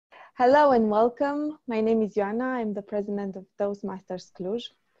Hello and welcome. My name is Joanna. I'm the president of Toastmasters Cluj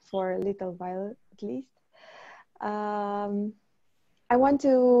for a little while at least. I want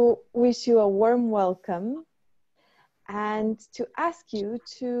to wish you a warm welcome and to ask you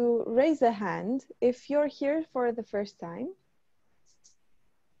to raise a hand if you're here for the first time.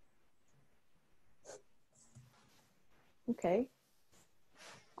 Okay,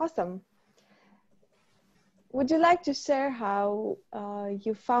 awesome. Would you like to share how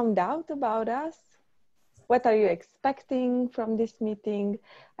you found out about us? What are you expecting from this meeting?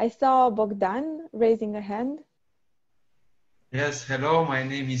 I saw Bogdan raising a hand. Yes, hello, my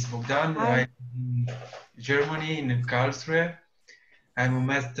name is Bogdan. Hi. I'm in Germany, in Karlsruhe. I'm a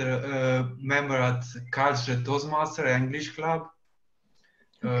member at Karlsruhe Toastmaster English Club.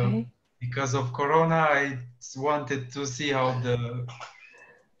 Okay. Because of Corona, I wanted to see how the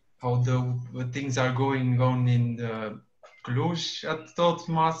things are going on in the Cluj at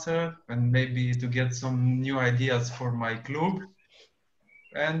Toastmaster, and maybe to get some new ideas for my club.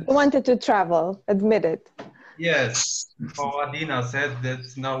 And You wanted to travel, admit it. yes, how Adina said that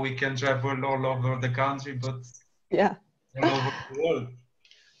now we can travel all over the country, but Yeah. all over the world,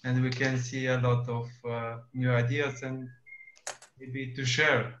 and we can see a lot of new ideas and maybe to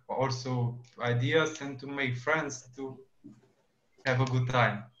share also ideas and to make friends to have a good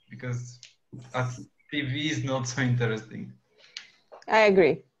time, because at TV is not so interesting. I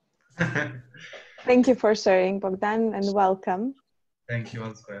agree. Thank you for sharing, Bogdan, and welcome. Thank you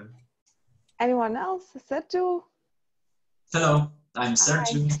as well. Anyone else? Sergio? Hello, I'm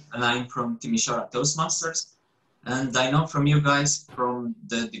Sergio, and I'm from Timișoara Toastmasters. And I know from you guys from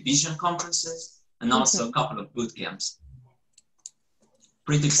the division conferences and also a couple of boot camps.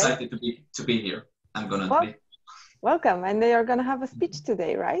 Pretty excited to be here. I'm gonna be. Welcome, and they are gonna have a speech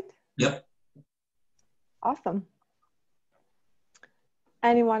today, right? Yep. Awesome.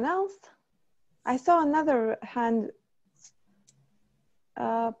 Anyone else? I saw another hand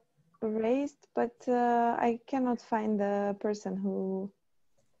raised, but I cannot find the person who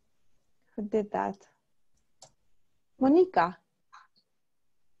did that. Monica.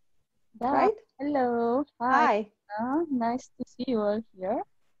 Yeah. Right? Hello. Hi. Nice to see you all here.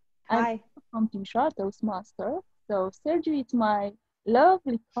 Hi. I'm from Timișoara Toastmaster. So Sergio is my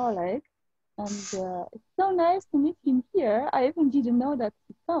lovely colleague, and it's so nice to meet him here. I even didn't know that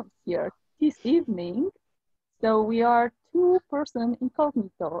he comes here this evening. So we are two-person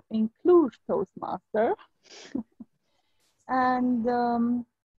incognito in Cluj Toastmaster. And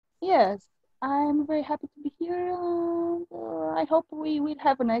yes, I'm very happy to be here, and I hope we will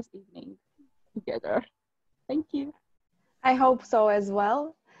have a nice evening together. Thank you. I hope so as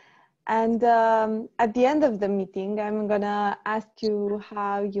well. And at the end of the meeting, I'm gonna ask you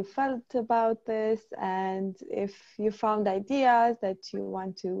how you felt about this and if you found ideas that you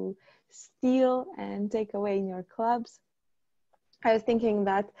want to steal and take away in your clubs. I was thinking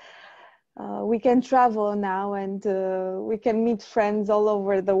that we can travel now and we can meet friends all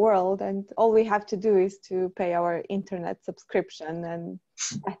over the world, and all we have to do is to pay our internet subscription, and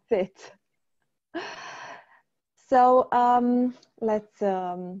that's it. So let's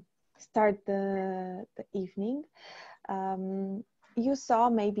start the evening. You saw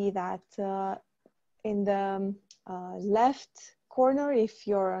maybe that in the left corner if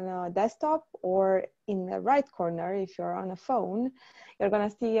you're on a desktop, or in the right corner if you're on a phone, you're going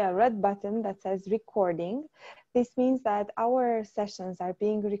to see a red button that says recording. This means that our sessions are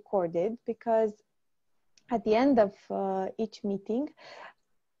being recorded, because at the end of each meeting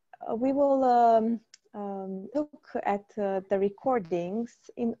we will look at the recordings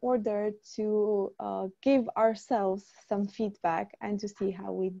in order to give ourselves some feedback and to see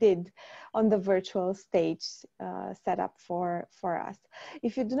how we did on the virtual stage set up for us.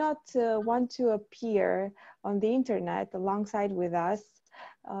 If you do not want to appear on the internet alongside with us,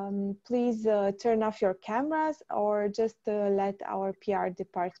 please turn off your cameras, or just let our PR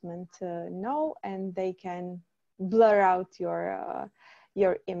department know, and they can blur out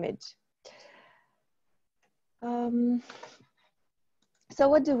your image. So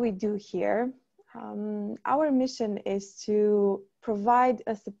what do we do here? Our mission is to provide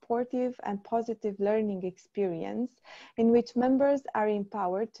a supportive and positive learning experience in which members are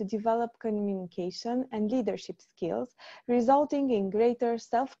empowered to develop communication and leadership skills, resulting in greater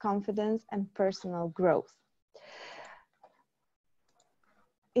self-confidence and personal growth.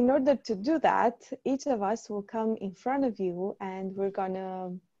 In order to do that, each of us will come in front of you, and we're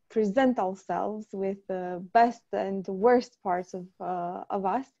gonna present ourselves with the best and the worst parts of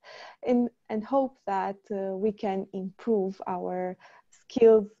us, and hope that we can improve our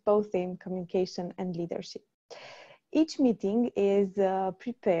skills both in communication and leadership. Each meeting is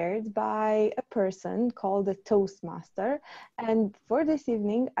prepared by a person called a Toastmaster. And for this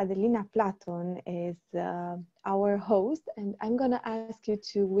evening, Adelina Platon is our host. And I'm going to ask you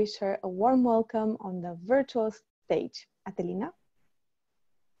to wish her a warm welcome on the virtual stage. Adelina?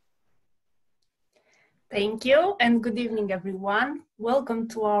 Thank you and good evening, everyone. Welcome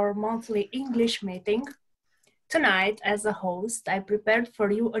to our monthly English meeting. Tonight, as a host, I prepared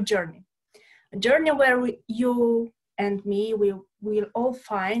for you a journey where you and me will all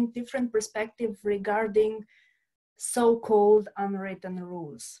find different perspectives regarding so-called unwritten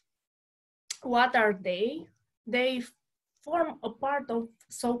rules. What are they? They form a part of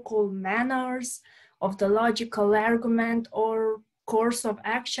so-called manners, of the logical argument or course of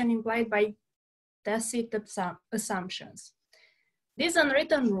action implied by tacit assumptions. These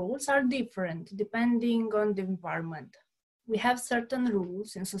unwritten rules are different depending on the environment. We have certain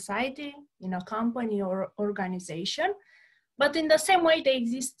rules in society, in a company or organization, but in the same way they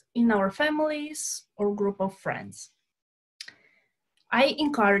exist in our families or group of friends. I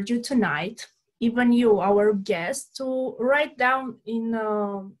encourage you tonight, even you, our guests, to write down in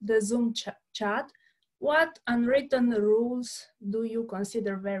the Zoom chat what unwritten rules do you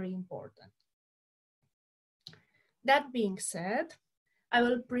consider very important. That being said, I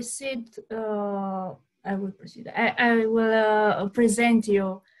will present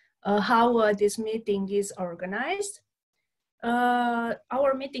you how this meeting is organized.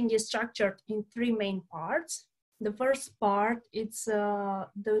 Our meeting is structured in 3 main parts. The first part is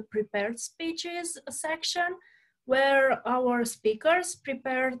the prepared speeches section, where our speakers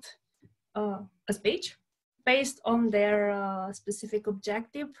prepared a speech based on their specific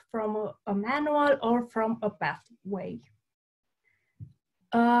objective from a manual or from a pathway.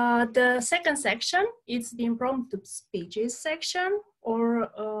 The second section is the impromptu speeches section, or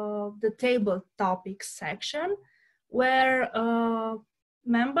the table topics section, where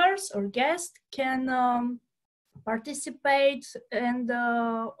members or guests can participate and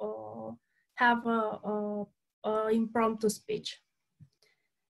have an impromptu speech.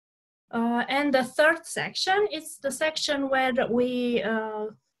 And the third section is the section where we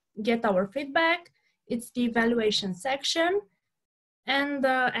get our feedback. It's the evaluation section. And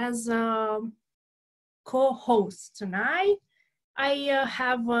as a co-host tonight, I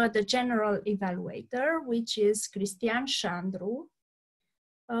have the general evaluator, which is Cristian Sandru.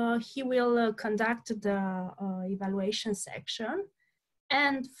 He will conduct the evaluation section.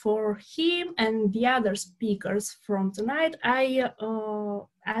 And for him and the other speakers from tonight, I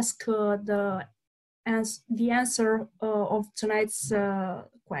ask the answer of tonight's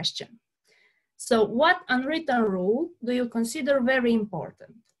question. So what unwritten rule do you consider very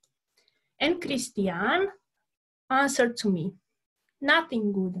important? And Christian answered to me,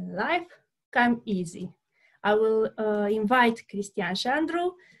 nothing good in life comes easy. I will invite Cristian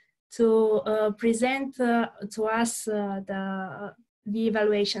Sandru to present to us the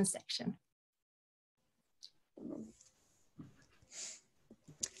evaluation section.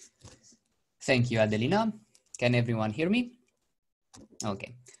 Thank you, Adelina. Can everyone hear me?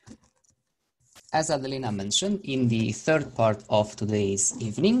 Okay. As Adelina mentioned, in the third part of today's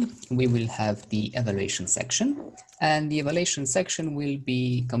evening, we will have the evaluation section. And the evaluation section will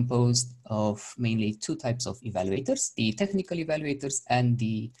be composed of mainly 2 types of evaluators, the technical evaluators and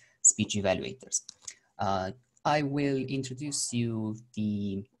the speech evaluators. I will introduce you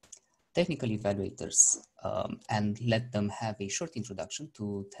the technical evaluators and let them have a short introduction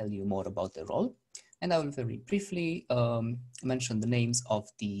to tell you more about their role. And I will very briefly mention the names of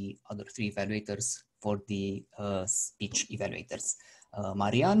the other 3 evaluators for the speech evaluators.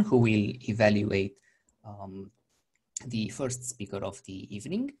 Marian, who will evaluate the first speaker of the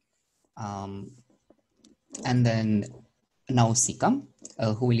evening. And then Nausicaa,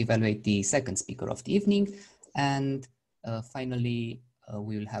 who will evaluate the second speaker of the evening. And finally,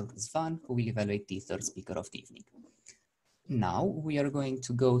 we will have Zvan, who will evaluate the third speaker of the evening. Now we are going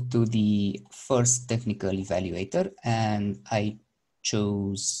to go to the first technical evaluator, and I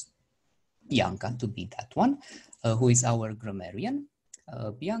chose Bianca to be that one, who is our grammarian.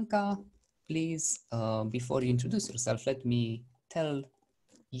 Bianca, please, before you introduce yourself, let me tell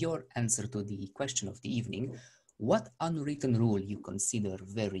your answer to the question of the evening. What unwritten rule you consider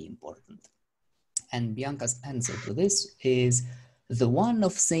very important? And Bianca's answer to this is the one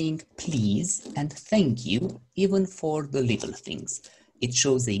of saying please and thank you, even for the little things. It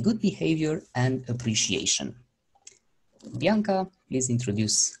shows a good behavior and appreciation. Bianca, please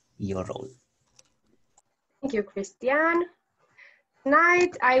introduce your role. Thank you, Christian.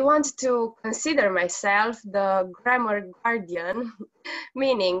 Tonight, I want to consider myself the grammar guardian,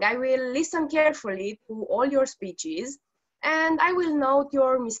 meaning I will listen carefully to all your speeches and I will note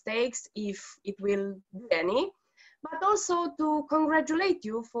your mistakes if it will be any, but also to congratulate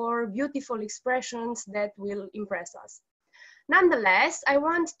you for beautiful expressions that will impress us. Nonetheless, I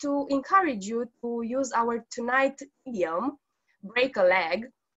want to encourage you to use our tonight idiom, break a leg.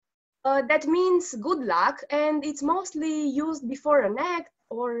 That means good luck, and it's mostly used before an act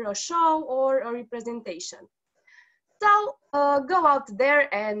or a show or a representation. So go out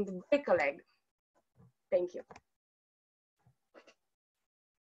there and break a leg. Thank you.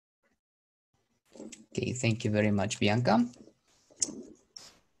 Okay, thank you very much, Bianca.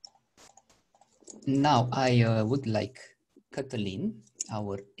 Now I would like Cătălin,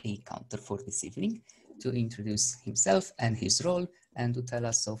 our A counter for this evening, to introduce himself and his role and to tell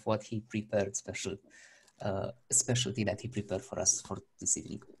us of what he prepared specialty that he prepared for us for this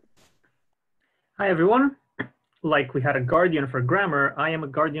evening. Hi everyone. Like we had a guardian for grammar, I am a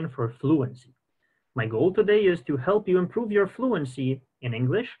guardian for fluency. My goal today is to help you improve your fluency in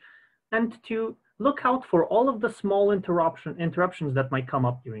English and to look out for all of the small interruptions that might come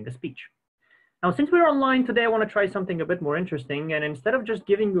up during a speech. Now, since we're online today, I want to try something a bit more interesting. And instead of just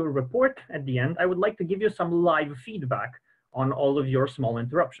giving you a report at the end, I would like to give you some live feedback on all of your small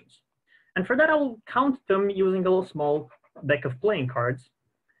interruptions. And for that, I will count them using a little small deck of playing cards.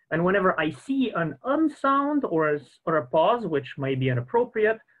 And whenever I see an unsound or a pause, which may be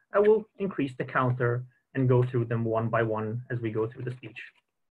inappropriate, I will increase the counter and go through them one by one as we go through the speech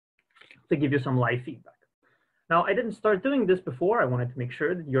to give you some live feedback. Now, I didn't start doing this before. I wanted to make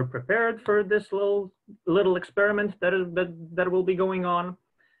sure that you're prepared for this little experiment that will be going on.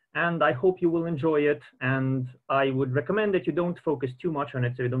 And I hope you will enjoy it. And I would recommend that you don't focus too much on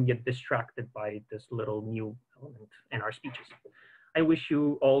it so you don't get distracted by this little new element in our speeches. I wish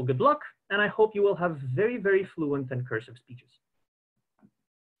you all good luck, and I hope you will have very, very fluent and cursive speeches.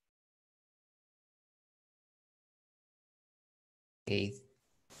 Okay,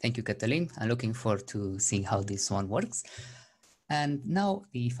 thank you, Cătălin. I'm looking forward to seeing how this one works. And now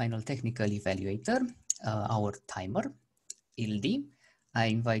the final technical evaluator, our timer, Ildi. I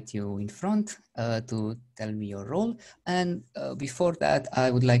invite you in front to tell me your role. And before that,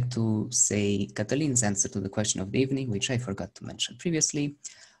 I would like to say Cătălin's answer to the question of the evening, which I forgot to mention previously.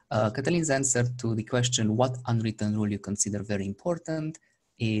 Cătălin's answer to the question, what unwritten rule you consider very important,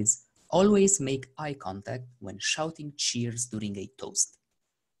 is always make eye contact when shouting cheers during a toast.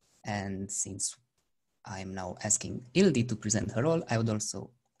 And since I'm now asking Ildi to present her role, I would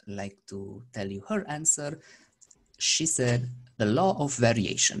also like to tell you her answer. She said, the law of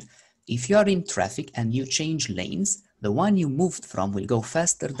variation. If you are in traffic and you change lanes, the one you moved from will go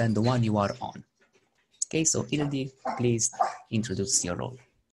faster than the one you are on. Okay, so Ildi, please introduce your role.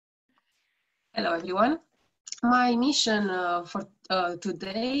 Hello, everyone. My mission for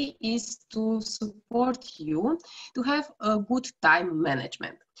today is to support you to have a good time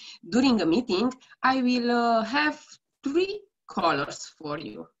management. During a meeting, I will have 3 colors for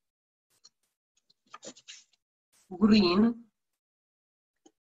you. Green,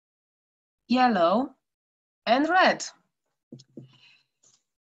 yellow, and red.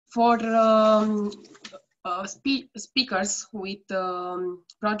 For speakers with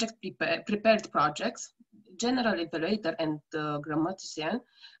prepared projects, general evaluator and grammatician,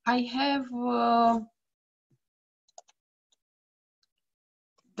 I have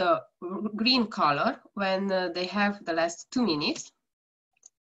the green color when they have the last 2 minutes,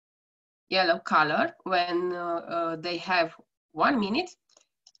 yellow color when they have 1 minute,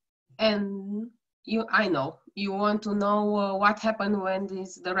 and I know you want to know what happened when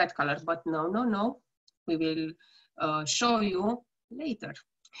it's the red color, but no, we will show you later.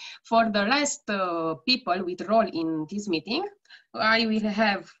 For the last people with role in this meeting, I will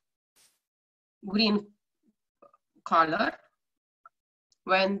have green color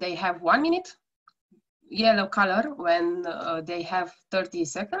when they have 1 minute, yellow color when they have 30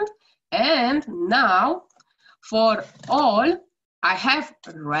 seconds, and now for all, I have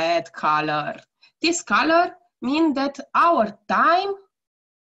red color. This color means that our time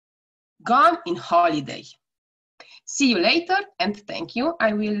gone in holiday. See you later and thank you.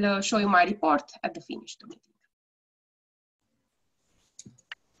 I will show you my report at the finish of the meeting.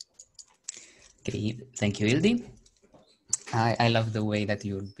 Okay, thank you, Ildi. I love the way that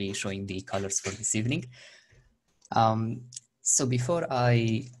you'll be showing the colors for this evening. So before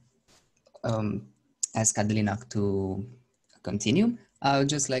I ask Adelina to continue, I would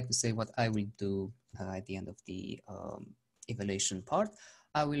just like to say what I will do at the end of the evaluation part.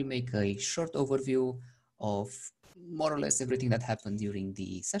 I will make a short overview of more or less everything that happened during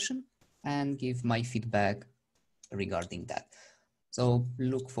the session and give my feedback regarding that. So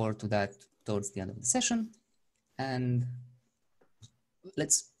look forward to that towards the end of the session, and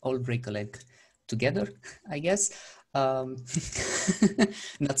let's all break a leg together, I guess. Not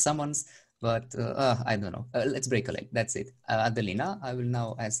someone's, but I don't know. Let's break a leg. That's it. Adelina, I will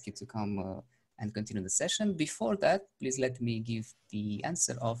now ask you to come and continue the session. Before that, please let me give the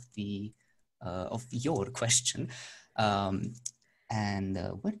answer of your question. And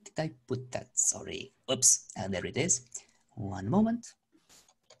where did I put that? Sorry. Oops. There it is. One moment.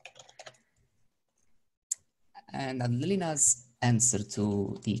 And Adelina's answer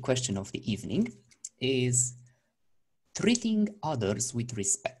to the question of the evening is treating others with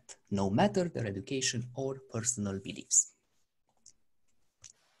respect, no matter their education or personal beliefs.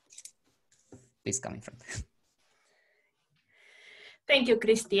 Please come in front. Thank you,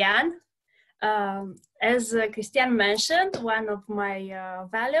 Christian. As Christian mentioned, one of my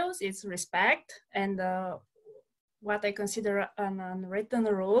values is respect, and what I consider an unwritten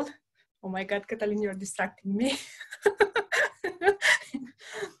rule. Oh my God, Catalina, you're distracting me.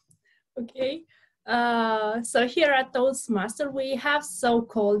 Okay. So here at Toastmaster, we have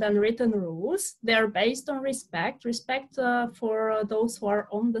so-called unwritten rules. They're based on respect for those who are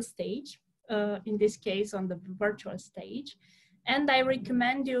on the stage, in this case on the virtual stage. And I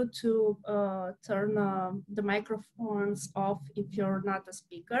recommend you to turn the microphones off if you're not a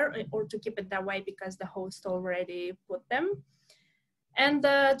speaker, or to keep it that way because the host already put them. And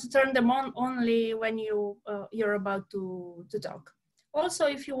to turn them on only when you're about to talk. Also,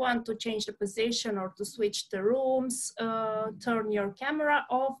 if you want to change the position or to switch the rooms, turn your camera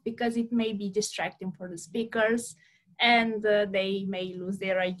off because it may be distracting for the speakers and they may lose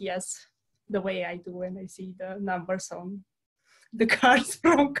their ideas the way I do when I see the numbers on the cards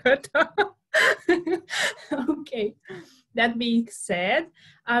from Qatar. Okay, that being said,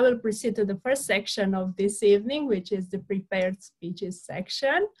 I will proceed to the first section of this evening, which is the prepared speeches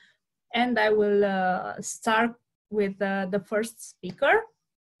section. And I will start with the first speaker,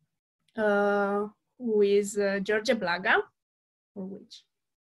 who is George Blaga, or which.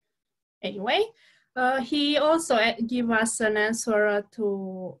 Anyway, he also gave us an answer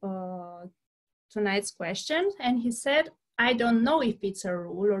to tonight's question, and he said, I don't know if it's a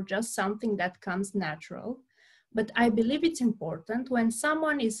rule or just something that comes natural, but I believe it's important when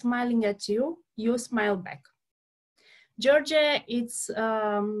someone is smiling at you, you smile back. George, it's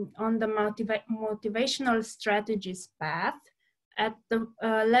on the motivational strategies path at the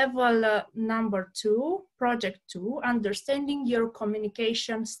level number 2, project 2, understanding your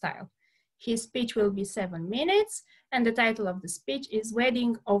communication style. His speech will be 7 minutes, and the title of the speech is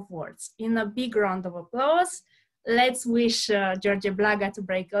Wedding of Words. In a big round of applause, let's wish George Blaga to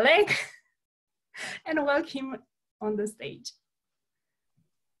break a leg and welcome him on the stage.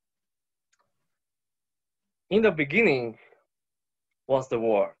 In the beginning was the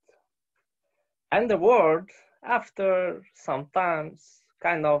Word. And the Word, after some times,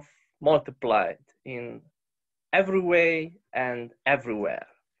 kind of multiplied in every way and everywhere.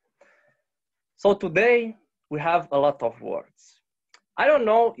 So today we have a lot of words. I don't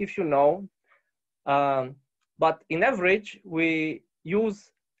know if you know, but in average, we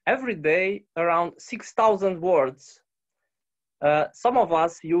use every day around 6,000 words. Some of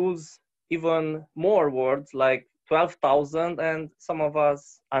us use even more words, like 12,000, and some of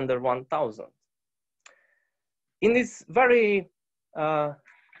us under 1,000. In this very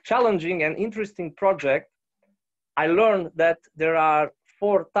challenging and interesting project, I learned that there are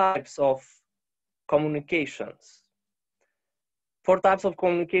 4 types of communications, 4 types of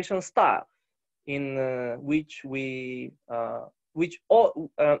communication style, in which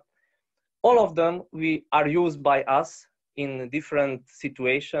all of them are used by us in different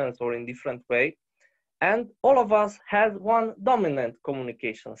situations or in different way, and all of us have one dominant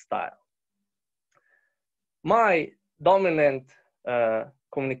communication style. My dominant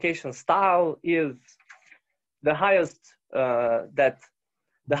communication style is the highest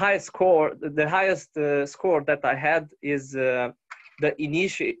score that I had is the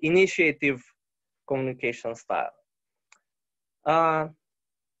initiative communication style.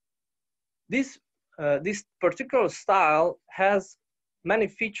 This particular style has many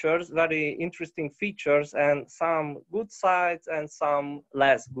features, very interesting features, and some good sides and some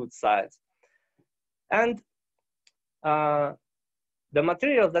less good sides. And the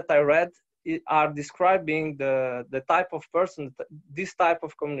materials that I read are describing the type of person, this type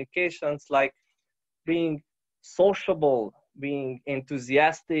of communications, like being sociable, being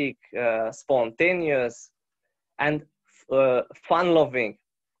enthusiastic, spontaneous, and fun-loving.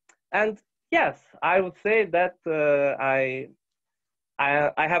 And Yes, I would say that I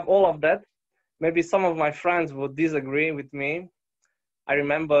have all of that. Maybe some of my friends would disagree with me. I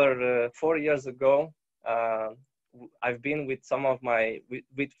remember 4 years ago, I've been with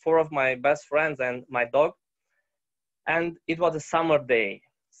with 4 of my best friends and my dog, and it was a summer day,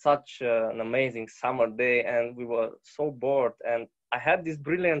 such an amazing summer day, and we were so bored. And I had this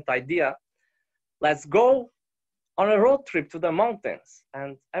brilliant idea: let's go on a road trip to the mountains.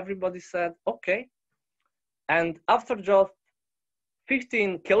 And everybody said, okay. And after just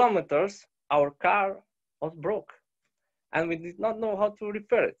 15 kilometers, our car was broke, and we did not know how to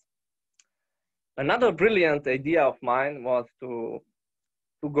repair it. Another brilliant idea of mine was to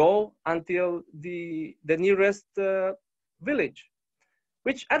go until the nearest village,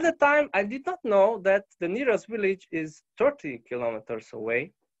 which at the time I did not know that the nearest village is 30 kilometers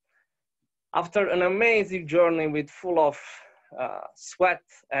away. After an amazing journey with full of sweat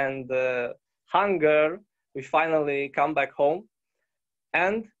and hunger, we finally come back home,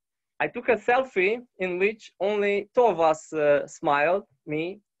 and I took a selfie in which only 2 of us smiled,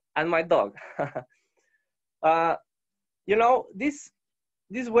 me and my dog. You know, this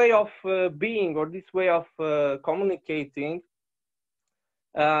way of being, or this way of communicating,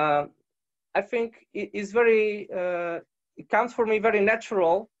 I think it is very, it comes for me very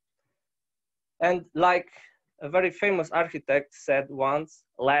natural. And like a very famous architect said once,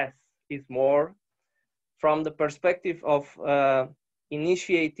 less is more. From the perspective of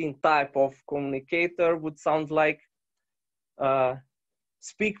initiating type of communicator would sound like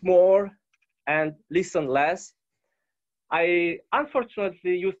speak more and listen less. I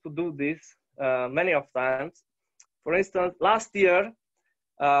unfortunately used to do this many of times. For instance, last year,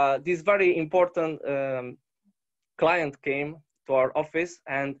 this very important client came to our office,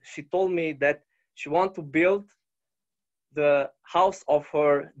 and she told me that she wants to build the house of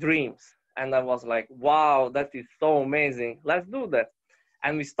her dreams. And I was like, wow, that is so amazing. Let's do that.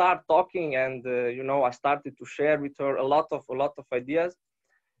 And we start talking, and you know, I started to share with her a lot of ideas.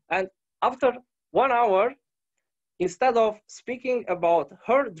 And after 1 hour, instead of speaking about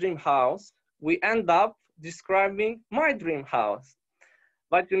her dream house, we end up describing my dream house.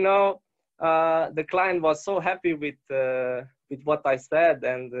 But you know, the client was so happy with what I said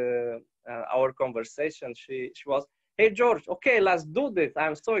and our conversation. She was, hey George, okay, let's do this.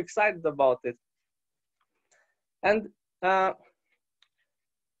 I'm so excited about it. And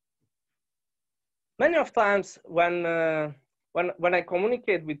many of times when I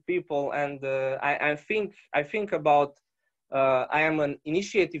communicate with people, and I think about I am an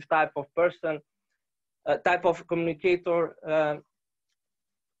initiative type of person, type of communicator.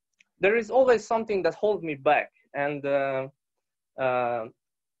 There is always something that holds me back, and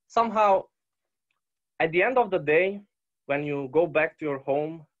somehow at the end of the day, when you go back to your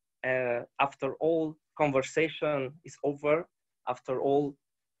home, after all conversation is over, after all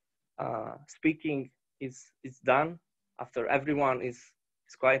speaking is done, after everyone is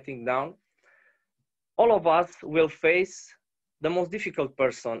quieting down, all of us will face the most difficult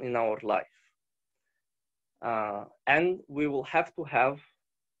person in our life. And we will have to have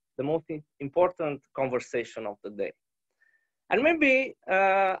the most important conversation of the day. And maybe,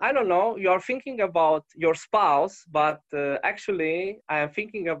 I don't know, you are thinking about your spouse, but actually I am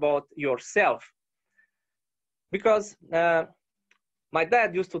thinking about yourself. Because my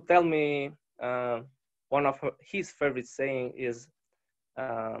dad used to tell me, one of his favorite saying is,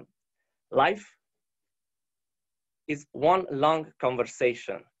 life is one long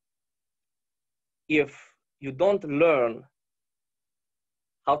conversation. If you don't learn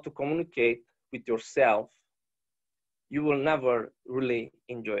how to communicate with yourself, you will never really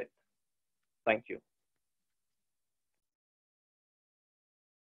enjoy it. Thank you.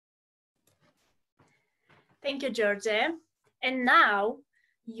 Thank you, George. And now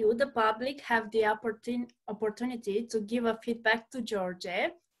you, the public, have the opportunity to give a feedback to George.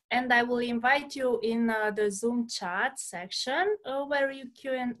 And I will invite you in the Zoom chat section where you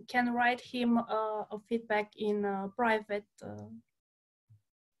can write him a feedback in private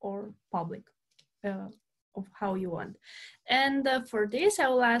or public. Of how you want. And for this, I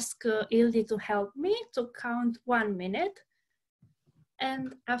will ask Ildi to help me to count 1 minute.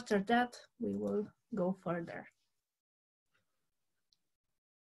 And after that, we will go further.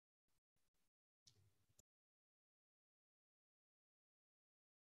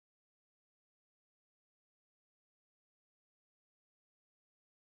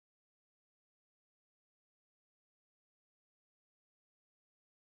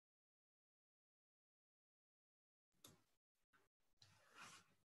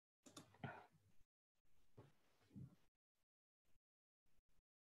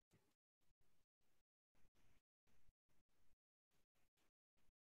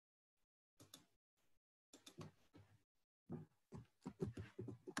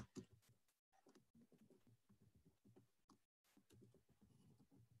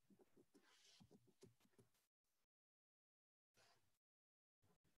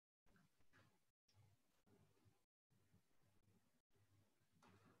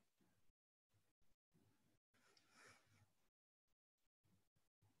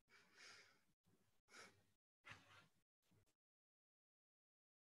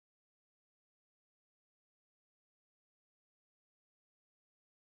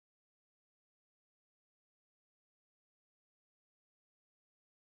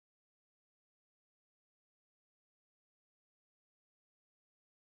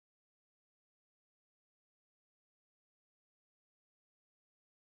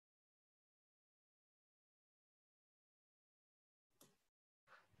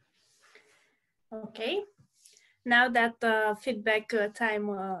 Okay, now that the feedback time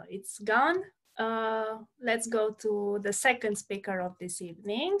it's gone, let's go to the second speaker of this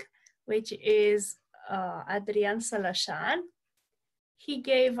evening, which is Adrian Salashan. He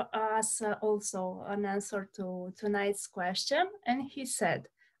gave us also an answer to tonight's question, and he said,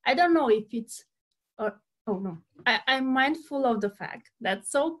 I don't know if it's, oh no, I'm mindful of the fact that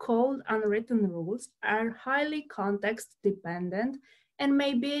so-called unwritten rules are highly context dependent and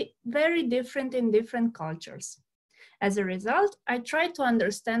may be very different in different cultures. As a result, I try to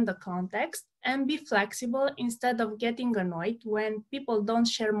understand the context and be flexible instead of getting annoyed when people don't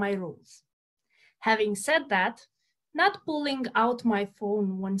share my rules. Having said that, not pulling out my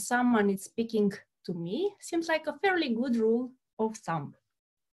phone when someone is speaking to me seems like a fairly good rule of thumb.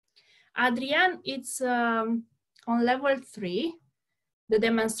 Adrian, it's on level 3, the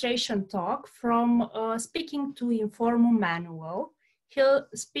demonstration talk from Speaking to Informal Manual.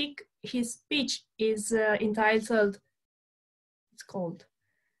 His speech is entitled, it's called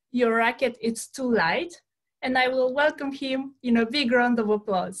Your Racket It's Too Light, and I will welcome him in a big round of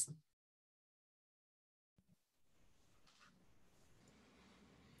applause.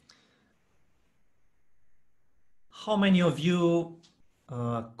 How many of you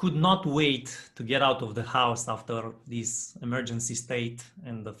could not wait to get out of the house after this emergency state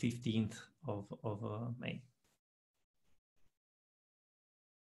and the 15th of May?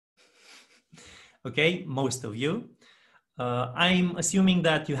 Okay, most of you. I'm assuming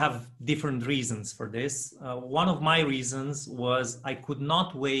that you have different reasons for this. One of my reasons was I could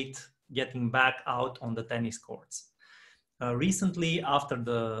not wait getting back out on the tennis courts. Recently, after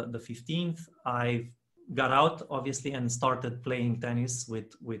the 15th, I got out, obviously, and started playing tennis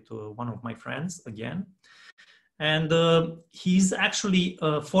with one of my friends again. And he's actually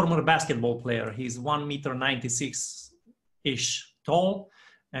a former basketball player. He's 1.96-ish tall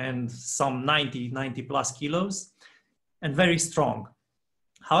and some 90 plus kilos and very strong.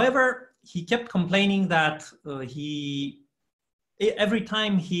 However, he kept complaining that every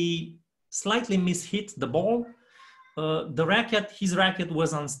time he slightly mishit the ball, his racket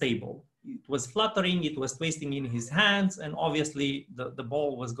was unstable. It was fluttering, it was twisting in his hands, and obviously the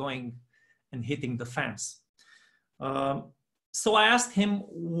ball was going and hitting the fence. So I asked him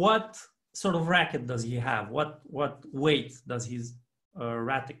what sort of racket does he have? What weight does his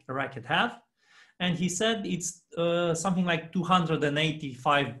racket have? And he said it's something like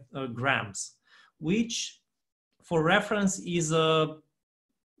 285 grams, which for reference is I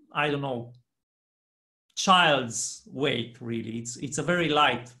don't know, child's weight, really. It's a very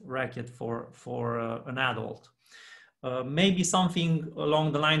light racket for an adult. Maybe something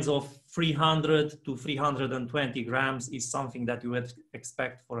along the lines of 300 to 320 grams is something that you would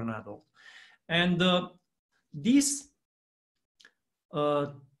expect for an adult. And this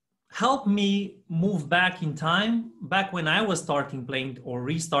helped me move back in time, back when I was starting playing or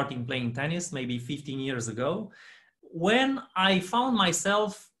restarting playing tennis, maybe 15 years ago, when I found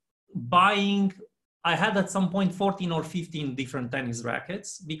myself buying, I had at some point 14 or 15 different tennis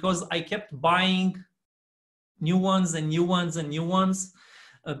rackets because I kept buying new ones and new ones and new ones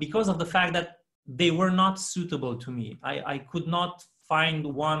because of the fact that they were not suitable to me. I could not find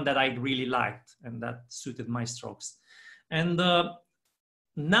one that I really liked and that suited my strokes. And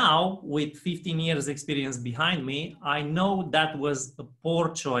now, with 15 years experience behind me, I know that was a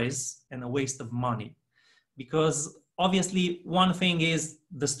poor choice and a waste of money because obviously one thing is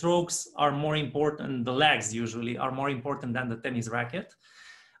the strokes are more important, the legs usually are more important than the tennis racket,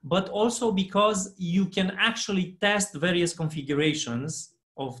 but also because you can actually test various configurations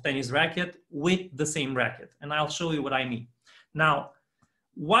of tennis racket with the same racket. And I'll show you what I mean. Now,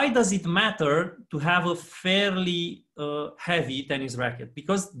 why does it matter to have a fairly heavy tennis racket?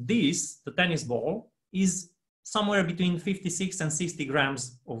 Because the tennis ball, is somewhere between 56 and 60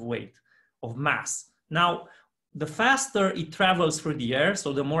 grams of weight, of mass. Now, the faster it travels through the air,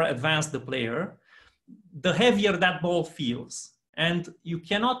 so the more advanced the player, the heavier that ball feels. And you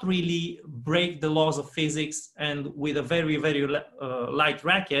cannot really break the laws of physics and with a very, very light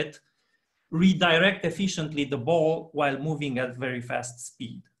racket, redirect efficiently the ball while moving at very fast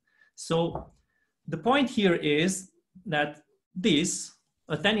speed. So the point here is that a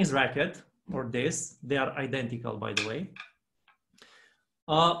tennis racket, or they are identical, by the way,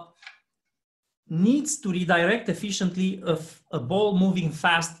 needs to redirect efficiently a ball moving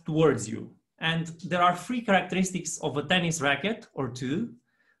fast towards you. And there are 3 characteristics of a tennis racket, or 2,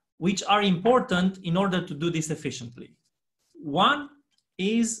 which are important in order to do this efficiently. One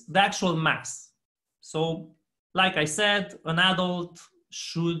is the actual mass. So, like I said, an adult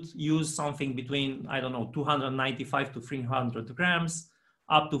should use something between, I don't know, 295 to 300 grams.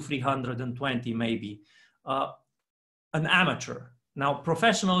 up to 320 maybe. An amateur. Now,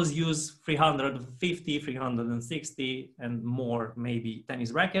 professionals use 350, 360 and more maybe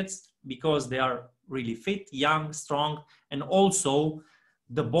tennis rackets because they are really fit, young, strong, and also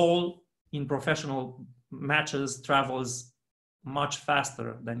the ball in professional matches travels much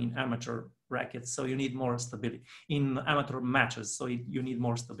faster than in amateur rackets, so you need more stability. In amateur matches, so you need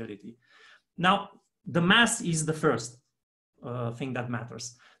more stability. Now, the mass is the first thing that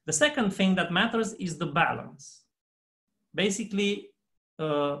matters. The second thing that matters is the balance. Basically,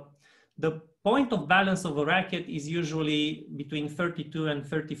 the point of balance of a racket is usually between 32 and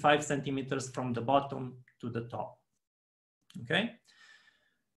 35 centimeters from the bottom to the top, okay?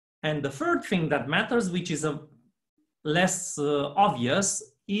 And the third thing that matters, which is less obvious,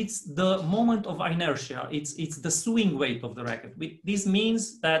 it's the moment of inertia. It's the swing weight of the racket. This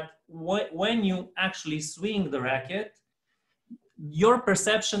means that when you actually swing the racket, your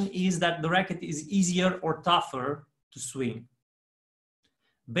perception is that the racket is easier or tougher to swing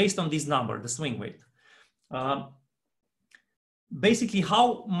based on this number, the swing weight. Basically,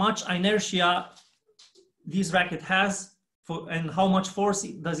 how much inertia this racket has and how much force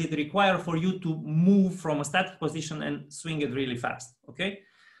does it require for you to move from a static position and swing it really fast, okay?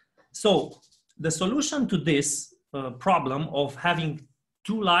 So the solution to this problem of having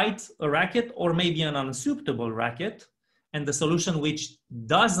too light a racket or maybe an unsuitable racket, and the solution which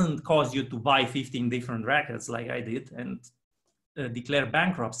doesn't cause you to buy 15 different rackets like I did and declare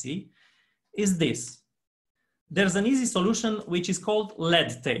bankruptcy, is this. There's an easy solution which is called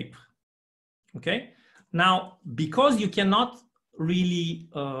lead tape, okay? Now, because you cannot really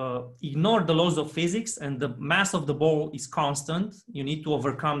ignore the laws of physics and the mass of the ball is constant, you need to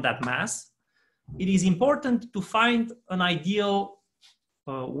overcome that mass. It is important to find an ideal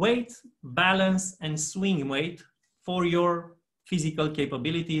weight, balance, and swing weight for your physical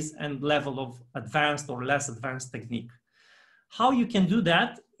capabilities and level of advanced or less advanced technique. How you can do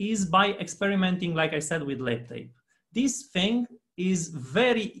that is by experimenting, like I said, with lead tape. This thing is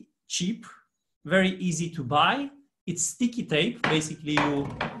very cheap, very easy to buy. It's sticky tape. Basically,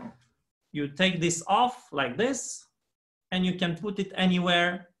 you take this off like this, and you can put it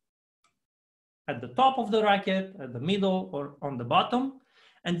anywhere at the top of the racket, at the middle, or on the bottom.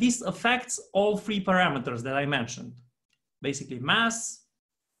 And this affects all three parameters that I mentioned. Basically, mass,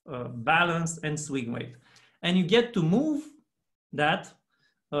 balance, and swing weight. And you get to move that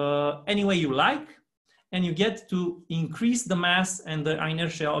any way you like, and you get to increase the mass and the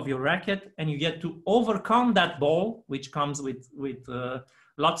inertia of your racket, and you get to overcome that ball, which comes with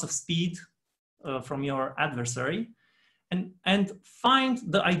lots of speed from your adversary, and find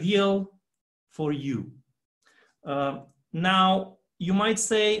the ideal for you. Now, you might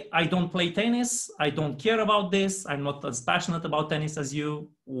say, I don't play tennis, I don't care about this, I'm not as passionate about tennis as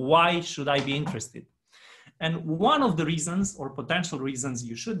you, why should I be interested? And one of the reasons or potential reasons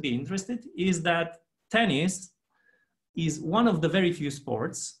you should be interested is that tennis is one of the very few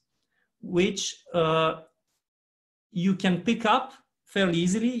sports which you can pick up fairly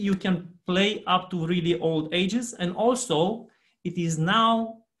easily. You can play up to really old ages. And also it is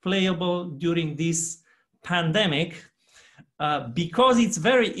now playable during this pandemic because it's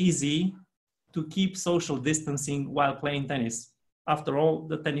very easy to keep social distancing while playing tennis. After all,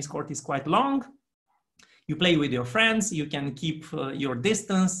 the tennis court is quite long. You play with your friends, you can keep your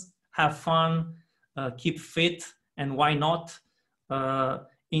distance, have fun, keep fit, and why not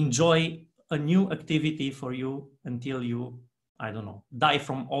enjoy a new activity for you until you, I don't know, die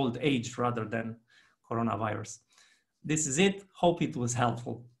from old age rather than coronavirus. This is it. Hope it was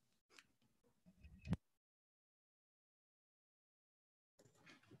helpful.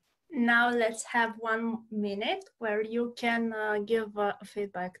 Now let's have 1 minute where you can give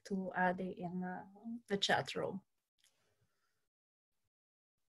feedback to Adi in the chat room.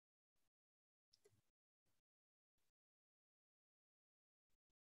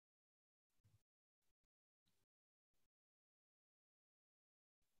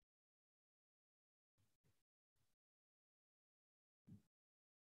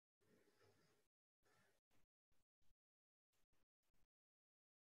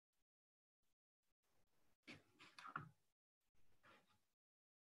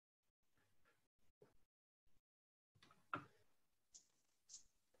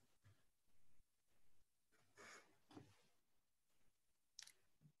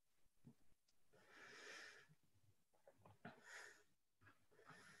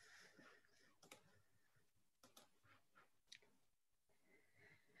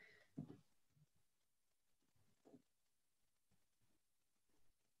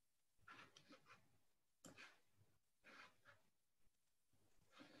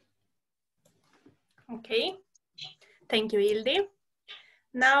 Okay, thank you, Ildi.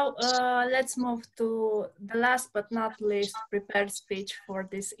 Now let's move to the last but not least prepared speech for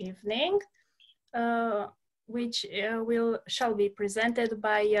this evening, which shall be presented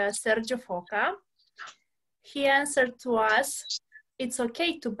by Sergio Foca. He answered to us, "It's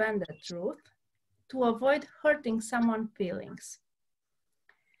okay to bend the truth to avoid hurting someone's feelings."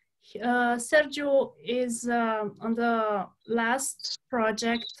 Sergio is on the last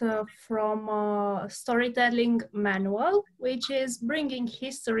project from Storytelling Manual, which is bringing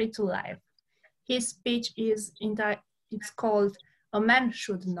history to life. His speech is it's called "A Man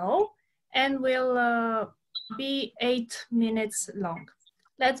Should Know" and will be 8 minutes long.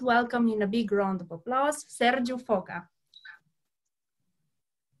 Let's welcome in a big round of applause, Sergio Foca.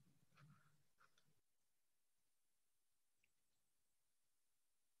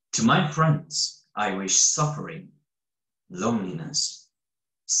 To my friends, I wish suffering, loneliness,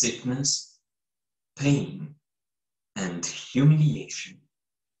 sickness, pain, and humiliation.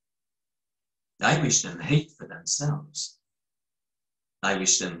 I wish them hate for themselves. I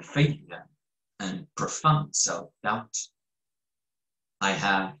wish them failure and profound self-doubt. I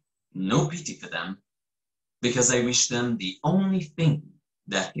have no pity for them because I wish them the only thing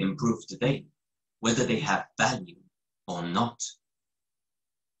that can prove today whether they have value or not.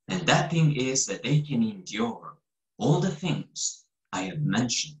 And that thing is that they can endure all the things I have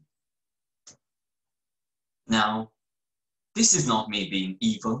mentioned. Now, this is not me being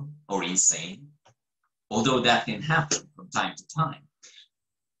evil or insane, although that can happen from time to time.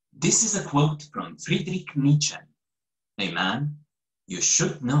 This is a quote from Friedrich Nietzsche, a man you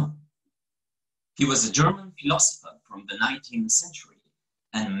should know. He was a German philosopher from the 19th century,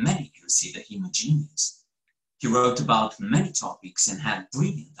 and many consider him a genius. He wrote about many topics and had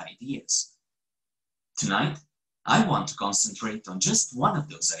brilliant ideas. Tonight, I want to concentrate on just one of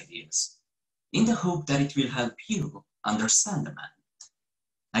those ideas, in the hope that it will help you understand the man.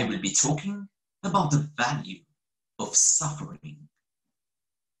 I will be talking about the value of suffering.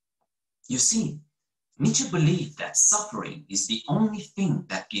 You see, Nietzsche believed that suffering is the only thing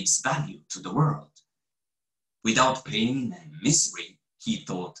that gives value to the world. Without pain and misery, he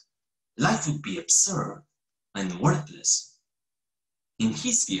thought, life would be absurd and worthless. In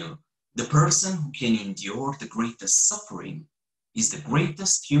his view, the person who can endure the greatest suffering is the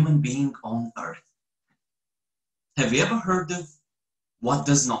greatest human being on earth. Have you ever heard of "what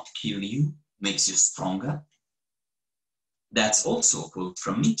does not kill you makes you stronger"? That's also a quote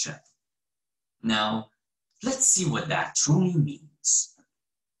from Nietzsche. Now, let's see what that truly means.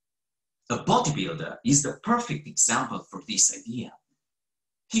 A bodybuilder is the perfect example for this idea.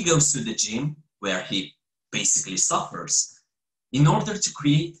 He goes to the gym where he basically suffers in order to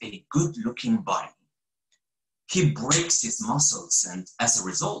create a good-looking body. He breaks his muscles and as a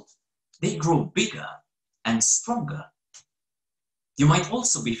result, they grow bigger and stronger. You might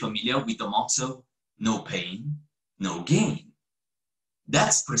also be familiar with the motto, "no pain, no gain."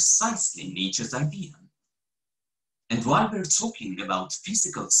 That's precisely Nietzsche's idea. And while we're talking about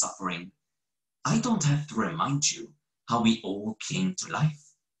physical suffering, I don't have to remind you how we all came to life.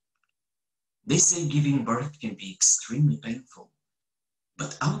 They say giving birth can be extremely painful,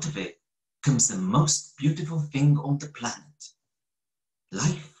 but out of it comes the most beautiful thing on the planet,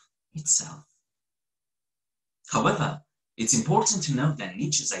 life itself. However, it's important to note that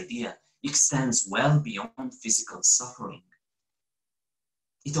Nietzsche's idea extends well beyond physical suffering.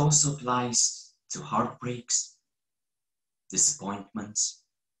 It also applies to heartbreaks, disappointments,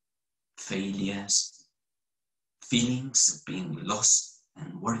 failures, feelings of being lost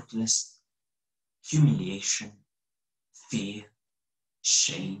and worthless, humiliation, fear,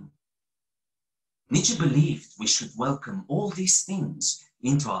 shame. Nietzsche believed we should welcome all these things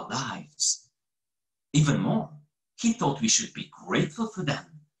into our lives. Even more, he thought we should be grateful for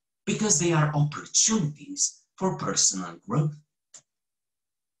them because they are opportunities for personal growth.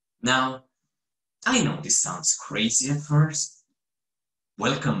 Now, I know this sounds crazy at first.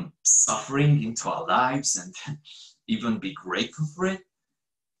 Welcome suffering into our lives and even be grateful for it?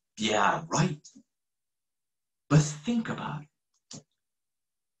 Yeah, right. But think about it.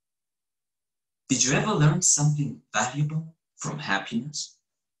 Did you ever learn something valuable from happiness?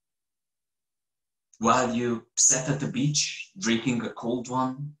 While you sat at the beach, drinking a cold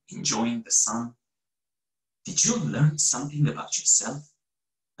one, enjoying the sun, did you learn something about yourself,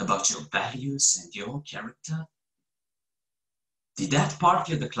 about your values and your character? Did that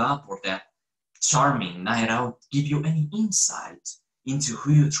party at the club or that charming night out give you any insight into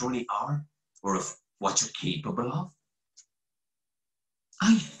who you truly are or of what you're capable of?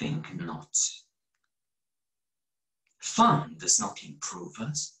 I think not. Fun does not improve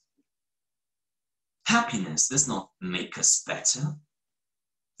us. Happiness does not make us better.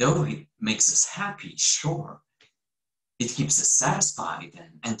 Though it makes us happy, sure, it keeps us satisfied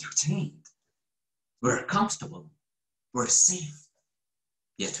and entertained. We're comfortable, we're safe,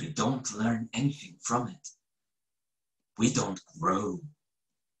 yet we don't learn anything from it. We don't grow,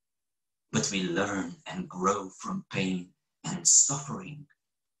 but we learn and grow from pain and suffering.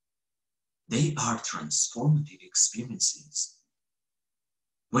 They are transformative experiences.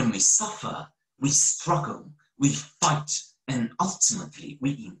 When we suffer, we struggle, we fight, and ultimately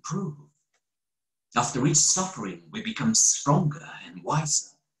we improve. After each suffering, we become stronger and wiser.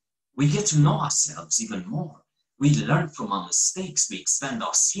 We get to know ourselves even more. We learn from our mistakes. We expand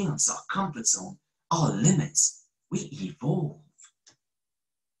our skills, our comfort zone, our limits. We evolve.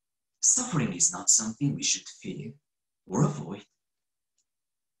 Suffering is not something we should fear or avoid.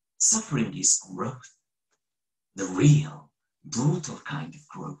 Suffering is growth, the real, brutal kind of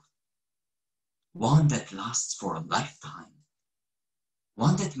growth. One that lasts for a lifetime.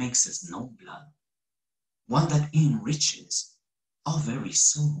 One that makes us nobler. One that enriches our very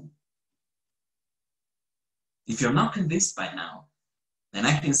soul. If you're not convinced by now, then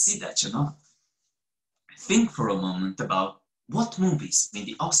I can see that you're not. Think for a moment about what movies win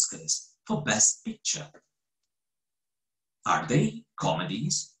the Oscars for Best Picture. Are they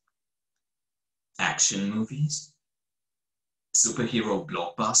comedies? Action movies? Superhero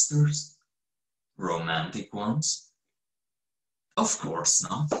blockbusters? Romantic ones? Of course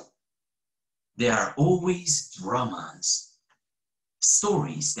not. They are always dramas.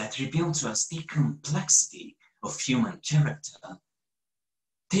 Stories that reveal to us the complexity of human character.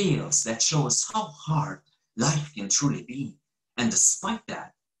 Tales that show us how hard life can truly be, and despite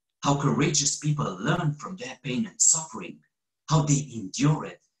that, how courageous people learn from their pain and suffering, how they endure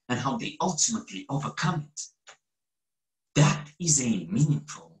it, and how they ultimately overcome it. That is a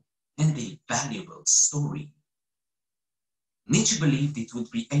meaningful and a valuable story. Nietzsche believed it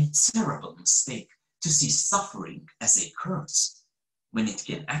would be a terrible mistake to see suffering as a curse, when it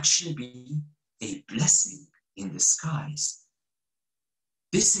can actually be a blessing in disguise.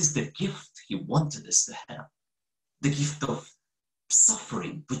 This is the gift he wanted us to have, the gift of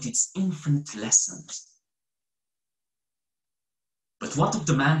suffering with its infinite lessons. But what of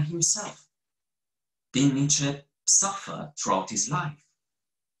the man himself? Did Nietzsche suffer throughout his life?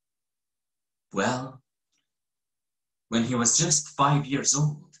 Well, when he was just 5 years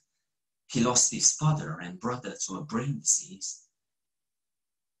old, he lost his father and brother to a brain disease.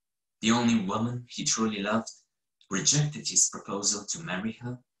 The only woman he truly loved rejected his proposal to marry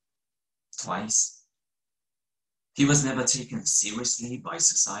her twice. He was never taken seriously by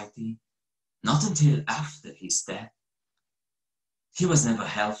society, not until after his death. He was never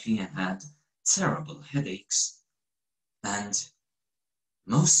healthy and had terrible headaches. And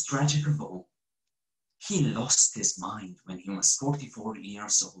most tragic of all, he lost his mind when he was 44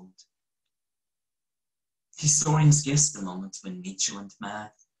 years old. Historians guess the moment when Nietzsche went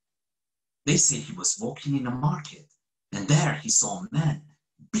mad. They say he was walking in a market, and there he saw a man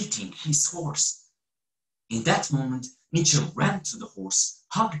beating his horse. In that moment, Nietzsche ran to the horse,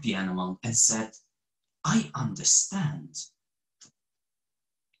 hugged the animal, and said, "I understand."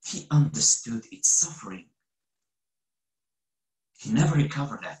 He understood its suffering. He never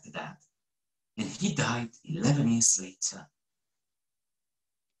recovered after that, and he died 11 years later.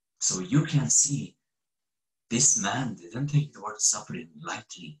 So you can see, this man didn't take the word suffering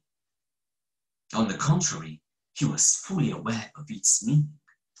lightly. On the contrary, he was fully aware of its meaning.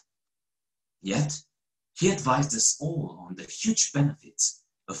 Yet, he advised us all on the huge benefits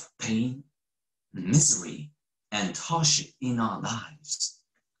of pain, misery, and hardship in our lives.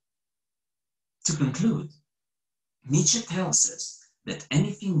 To conclude, Nietzsche tells us that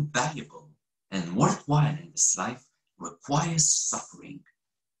anything valuable and worthwhile in this life requires suffering.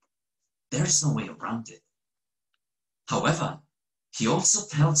 There's no way around it. However, he also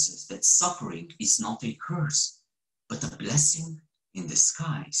tells us that suffering is not a curse, but a blessing in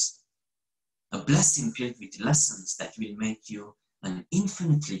disguise. A blessing filled with lessons that will make you an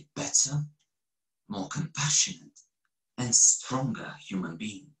infinitely better, more compassionate, and stronger human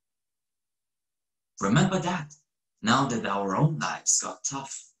being. Remember that, now that our own lives got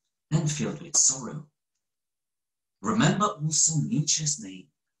tough and filled with sorrow. Remember also Nietzsche's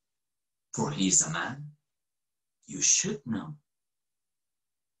name, for he is a man you should know.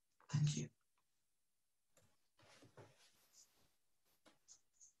 Thank you.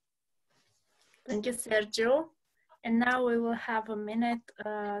 Thank you, Sergio. And now we will have a minute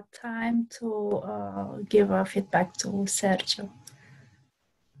time to give a feedback to Sergio.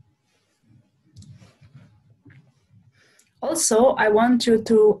 Also, I want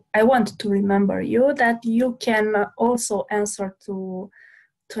to remember you that you can also answer to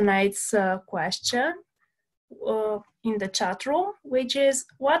tonight's question in the chat room, which is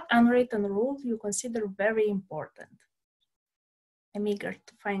what unwritten rule you consider very important. I'm eager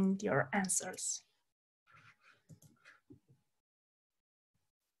to find your answers.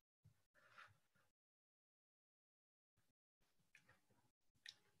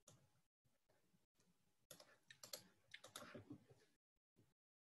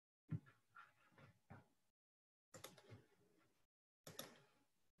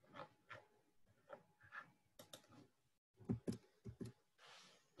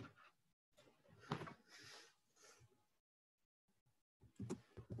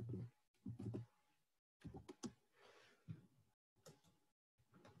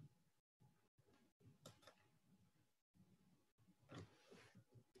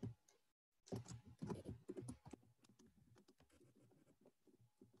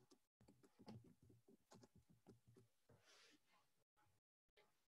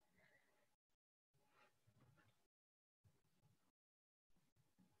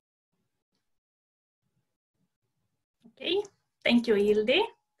 Okay, thank you, Hilde.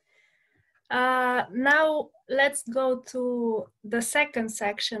 Now let's go to the second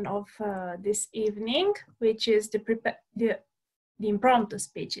section of this evening, which is the impromptu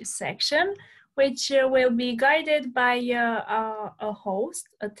speeches section, which will be guided by a host,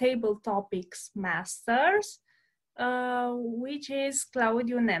 a table topics masters, which is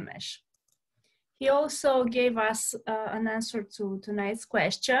Claudiu Nemes. He also gave us an answer to tonight's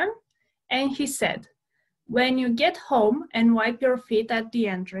question, and he said, when you get home and wipe your feet at the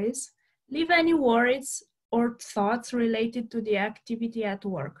entries, leave any worries or thoughts related to the activity at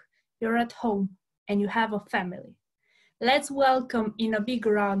work. You're at home and you have a family. Let's welcome in a big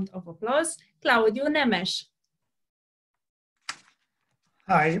round of applause, Claudiu Nemes.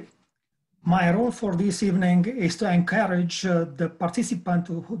 Hi, my role for this evening is to encourage the participants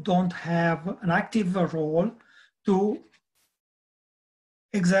who don't have an active role to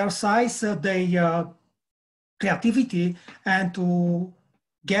exercise their creativity and to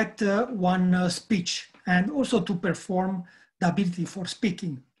get one speech, and also to perform the ability for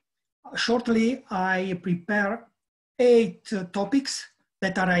speaking. Shortly, I prepare 8 topics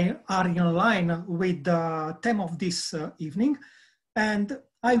that are in line with the theme of this evening, and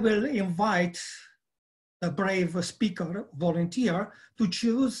I will invite a brave speaker volunteer to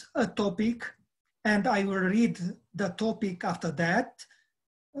choose a topic, and I will read the topic after that,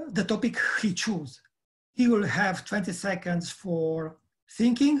 the topic he chose. He will have 20 seconds for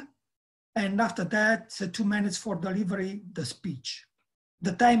thinking, and after that, 2 minutes for delivery the speech.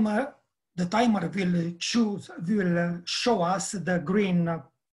 The timer will show us the green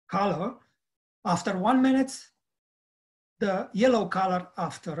color after 1 minute, the yellow color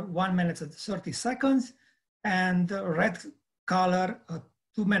after 1 minute and 30 seconds, and the red color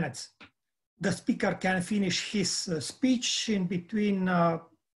 2 minutes. The speaker can finish his speech in between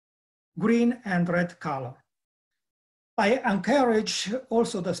green and red color. I encourage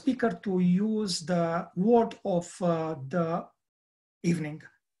also the speaker to use the word of the evening.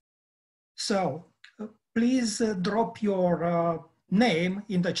 So please drop your name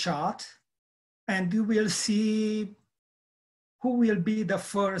in the chat, and you will see who will be the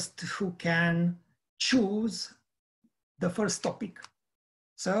first who can choose the first topic.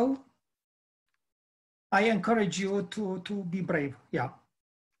 So I encourage you to be brave. Yeah.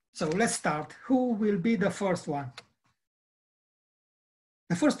 So let's start. Who will be the first one?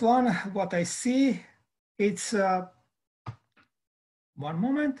 The first one, what I see, it's, one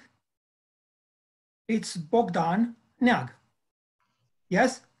moment. It's Bogdan Neag.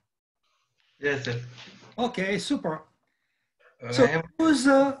 Yes? Yes, sir. Okay, super. So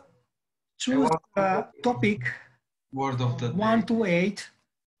choose topic word of the 1 day. to 8.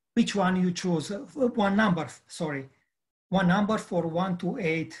 Which one you choose? One number, sorry. One number for 1 to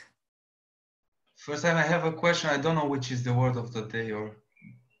 8. First time I have a question. I don't know which is the word of the day, or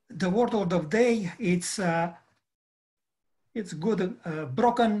the word of the day. It's good.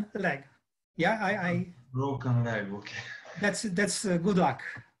 Broken leg. Yeah, I broken leg. Okay. That's good luck.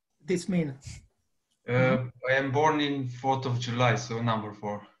 This means. I am born in 4th of July, so number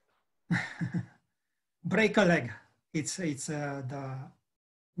 4. Break a leg. It's the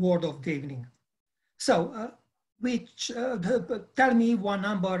word of the evening. So tell me one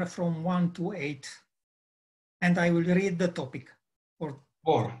number from 1 to 8, and I will read the topic. Or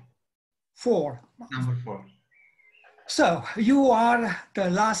 4. 4. Number 4. So you are the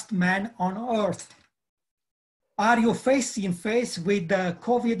last man on earth. Are you face in face with the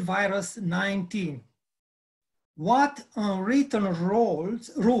COVID-19? what unwritten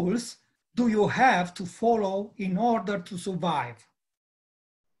rules do you have to follow in order to survive?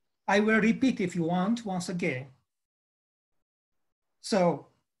 I will repeat if you want once again. So,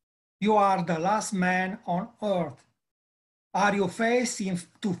 you are the last man on earth. Are you face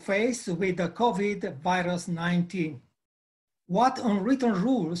to face with the COVID virus 19? What unwritten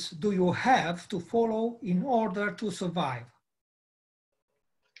rules do you have to follow in order to survive?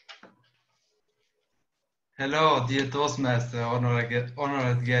 Hello, dear Toastmaster,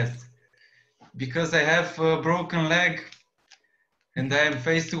 honored guest. Because I have a broken leg and I am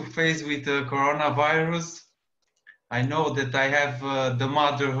face to face with the coronavirus, I know that I have the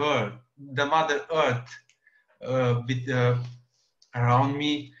Mother Earth around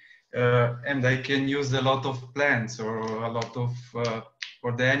me, and I can use a lot of plants or a lot of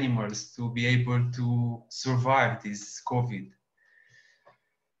for the animals to be able to survive this COVID.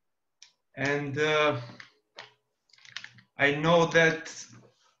 And I know that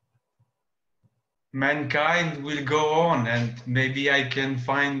mankind will go on, and maybe I can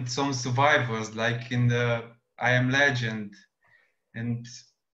find some survivors like in the I Am Legend, and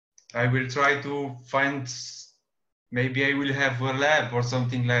I will try to find, maybe I will have a lab or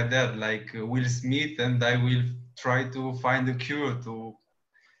something like that, like Will Smith, and I will try to find a cure to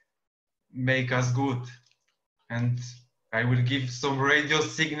make us good. And I will give some radio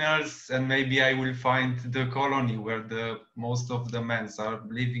signals, and maybe I will find the colony where the most of the men are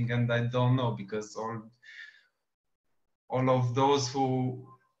living, and I don't know, because all of those who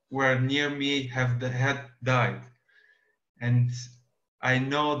were near me had died. And I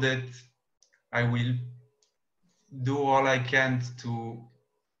know that I will do all I can to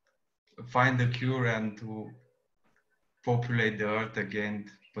find a cure and to populate the earth again,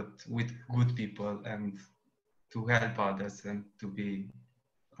 but with good people, and to help others, and to be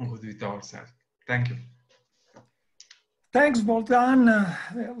good with ourselves. Thank you. Thanks, Bogdan.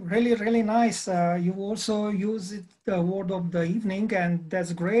 Really, really nice. You also use the word of the evening, and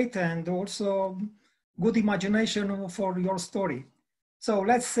that's great. And also good imagination for your story. So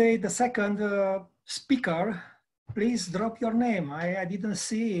let's say the second speaker, please drop your name. I didn't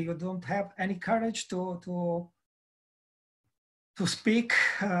see, you don't have any courage to speak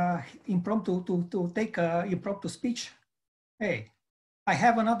impromptu, to take an impromptu speech. Hey, I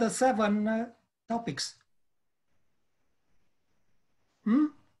have another 7 topics.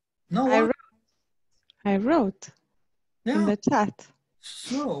 No one? I wrote in the chat.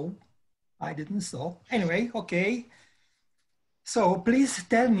 So, I didn't saw. Anyway, okay. So please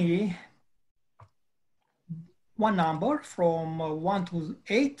tell me one number from 1 to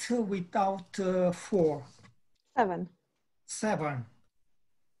 8 without 4. 7. 7.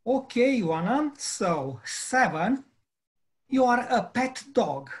 Okay, Ioana. So 7. You are a pet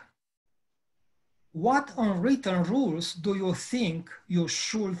dog. What unwritten rules do you think you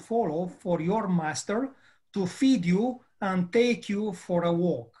should follow for your master to feed you and take you for a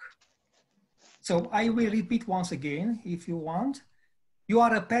walk? So I will repeat once again if you want. You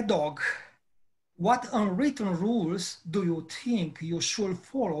are a pet dog. What unwritten rules do you think you should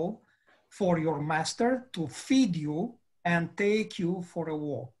follow for your master to feed you and take you for a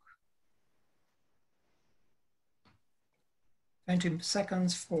walk? 20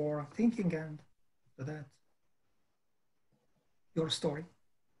 seconds for thinking, and after that, your story.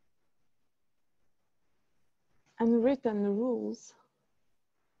 Unwritten rules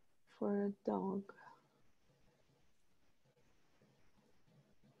for a dog.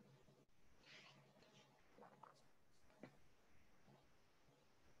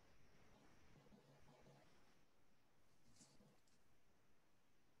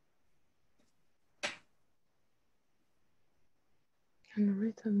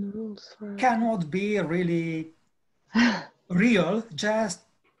 Unwritten rules for cannot be really real. Just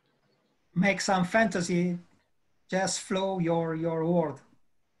make some fantasy. Just flow your word.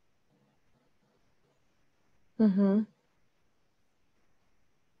 Mm-hmm.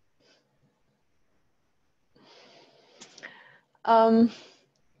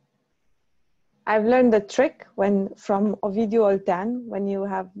 I've learned the trick from Ovidiu Oltean, when you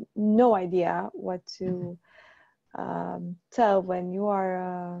have no idea what to tell when you are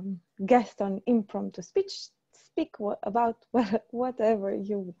a guest on impromptu speech. Speak about whatever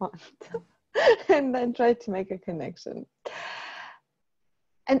you want and then try to make a connection.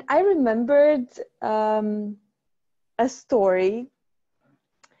 And I remembered a story.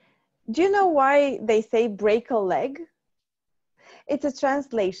 Do you know why they say break a leg? It's a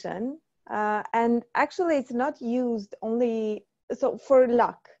translation, and actually it's not used only for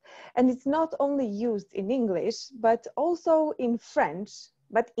luck, and it's not only used in English but also in French.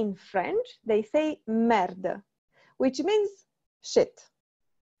 But in French they say merde, which means shit.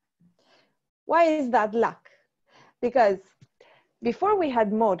 Why is that luck? Because before we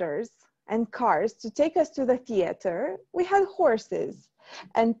had motors and cars to take us to the theater, we had horses,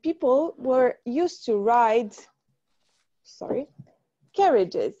 and people were used to ride,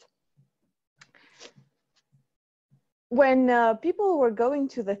 carriages. When people were going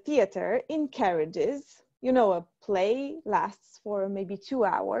to the theater in carriages, you know, a play lasts for maybe 2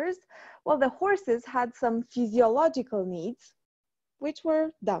 hours. Well, the horses had some physiological needs, which were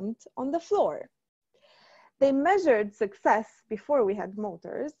dumped on the floor. They measured success before we had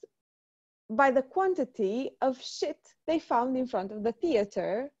motors by the quantity of shit they found in front of the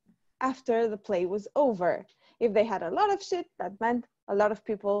theater after the play was over. If they had a lot of shit, that meant a lot of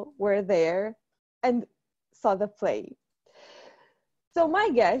people were there and saw the play. So my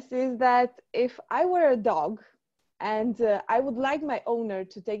guess is that if I were a dog and I would like my owner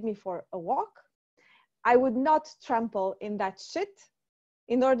to take me for a walk, I would not trample in that shit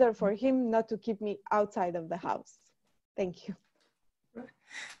in order for him not to keep me outside of the house. Thank you.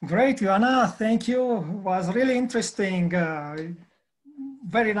 Great, Joanna, thank you. It was really interesting.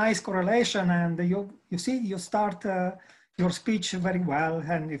 Very nice correlation, and you see, you start your speech very well,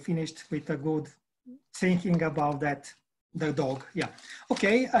 and you finished with a good thinking about that, the dog. Yeah.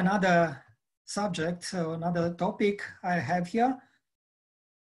 Okay, another subject, another topic I have here.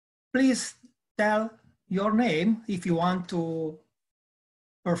 Please tell your name if you want to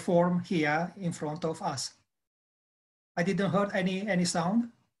perform here in front of us. I didn't hear any sound.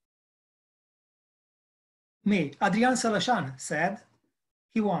 Me, Adrian Salashan said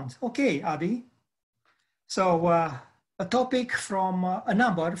he wants. Okay, Adi. So a topic from a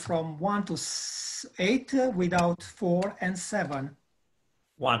number from 1 to 8 without 4 and 7.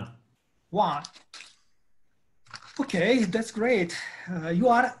 1. 1. Okay, that's great. You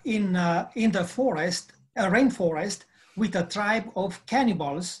are in the forest, a rainforest, with a tribe of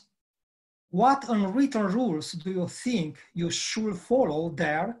cannibals. What unwritten rules do you think you should follow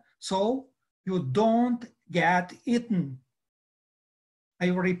there so you don't get eaten?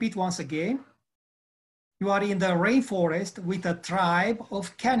 I will repeat once again. You are in the rainforest with a tribe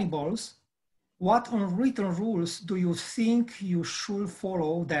of cannibals. What unwritten rules do you think you should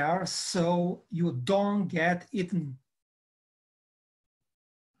follow there so you don't get eaten?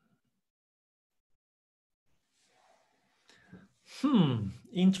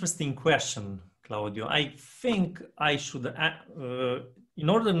 Interesting question, Claudio. I think I should, in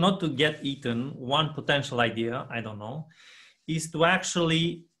order not to get eaten, one potential idea, I don't know, is to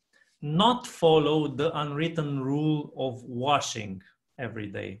actually not follow the unwritten rule of washing every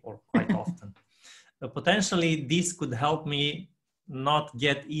day or quite often. Potentially, this could help me not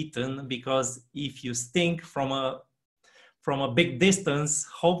get eaten, because if you stink from a big distance,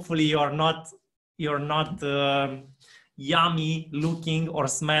 hopefully you're not yummy looking or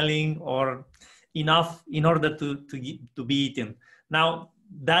smelling or enough in order to be eaten. Now,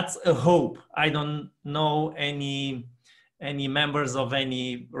 that's a hope. I don't know any members of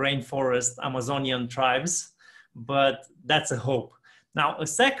any rainforest Amazonian tribes, but that's a hope. Now, a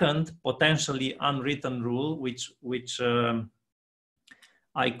second potentially unwritten rule, which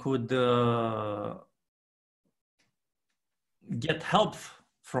I could get help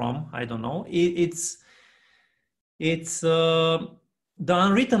from, I don't know, it's the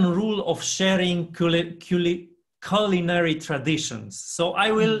unwritten rule of sharing culinary traditions. So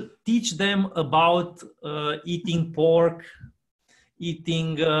I will teach them about eating pork,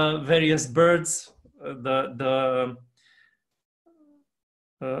 eating various birds. The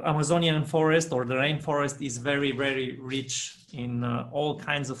Amazonian forest or the rainforest is very, very rich in all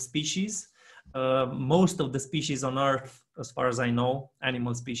kinds of species. Most of the species on Earth, as far as I know,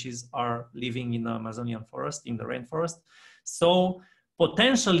 animal species are living in the Amazonian forest, in the rainforest. So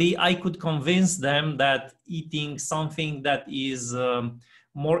potentially I could convince them that eating something that is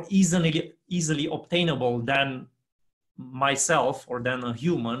more easily obtainable than myself or than a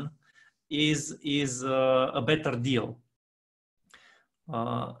human is a better deal.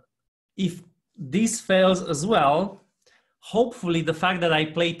 If this fails as well, hopefully the fact that I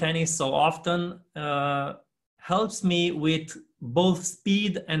play tennis so often helps me with both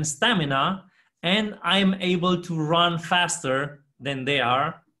speed and stamina, and I'm able to run faster than they are,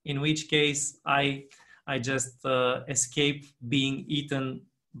 in which case I just escape being eaten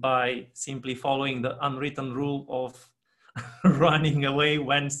by simply following the unwritten rule of running away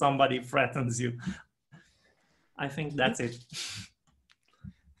when somebody threatens you. I think that's it.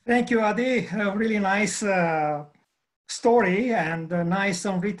 Thank you, Adi. A really nice story and nice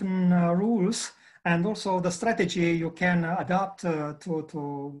unwritten rules, and also the strategy you can adopt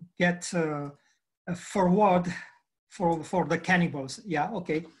to get forward for the cannibals. Yeah,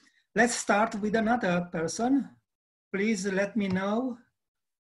 okay. Let's start with another person. Please let me know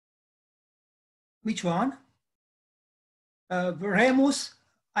which one. Remus,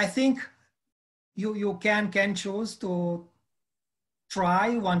 I think you can choose to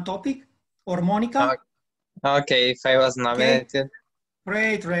try one topic, or Monica. Okay, if I was nominated. Okay.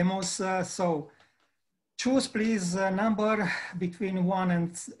 Great, Remus. So choose please a number between 1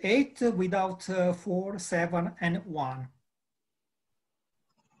 and 8 without 4, 7, and 1.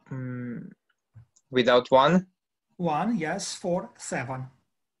 Without 1? 1, yes, 4, 7.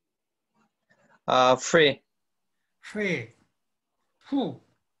 3. 3. Whew.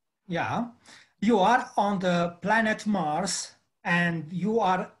 Yeah. You are on the planet Mars and you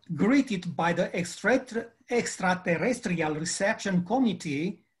are greeted by the extraterrestrial reception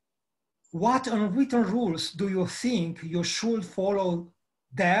committee. What unwritten rules do you think you should follow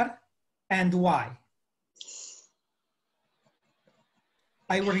there and why?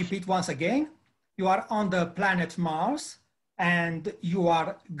 I will repeat once again. You are on the planet Mars and you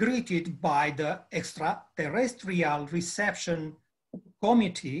are greeted by the extraterrestrial reception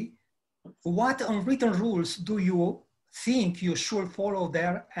committee. What unwritten rules do you think you should follow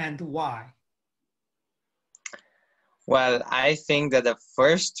there and why? Well, I think that the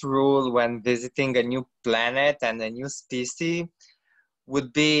first rule when visiting a new planet and a new species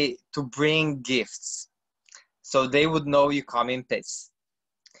would be to bring gifts, so they would know you come in peace.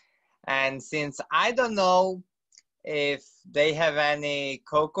 And since I don't know if they have any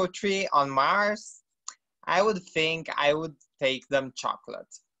cocoa tree on Mars, I would think I would take them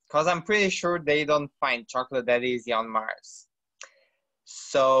chocolate, because I'm pretty sure they don't find chocolate that easy on Mars.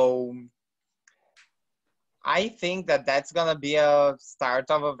 So I think that that's gonna be a start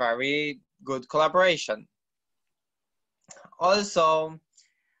of a very good collaboration. Also,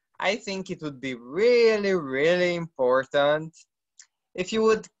 I think it would be really, really important if you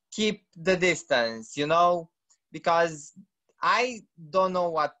would keep the distance, you know, because I don't know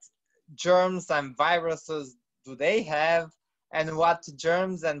what germs and viruses do they have and what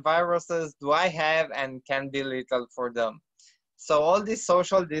germs and viruses do I have and can be lethal for them. So all this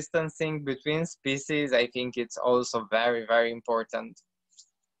social distancing between species, I think it's also very, very important.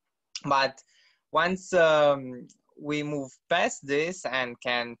 But once we move past this and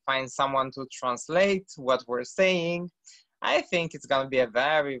can find someone to translate what we're saying, I think it's going to be a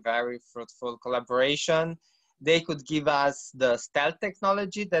very, very fruitful collaboration. They could give us the stealth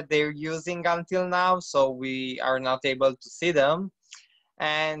technology that they're using until now, so we are not able to see them.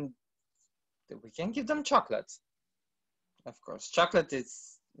 And we can give them chocolate. Of course, chocolate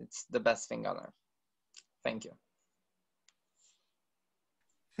it's the best thing on earth. Thank you.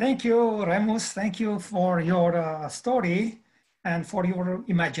 Thank you, Remus. Thank you for your story and for your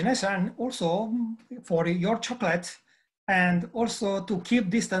imagination, also for your chocolate, and also to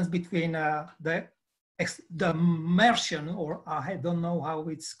keep distance between the Martian, or I don't know how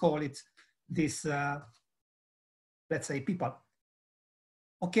it's called it, this, let's say, people.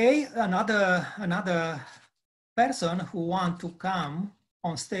 Okay, another person who want to come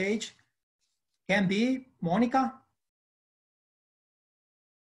on stage can be Monica,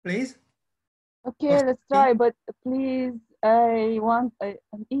 please. Okay, let's try, but please, I want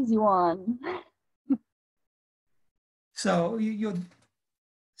an easy one. So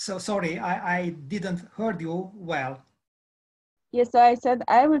so sorry, I didn't heard you well. Yes, I said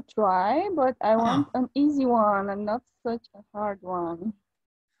I will try, but I want an easy one and not such a hard one.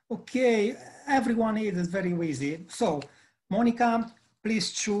 Okay, everyone is very easy. So, Monica,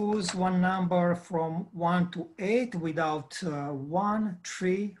 please choose one number from 1 to 8 without 1,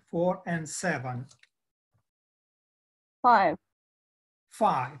 3, 4, and 7. 5.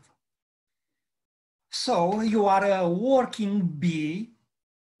 5. So, you are a working bee.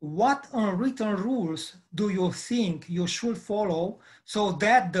 What unwritten rules do you think you should follow so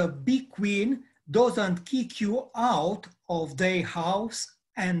that the bee queen doesn't kick you out of their house,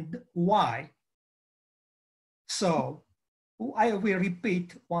 and why? So I will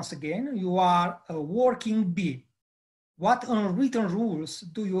repeat once again, you are a working bee. What unwritten rules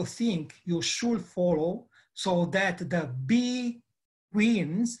do you think you should follow so that the bee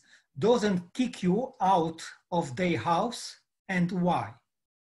queens doesn't kick you out of their house, and why?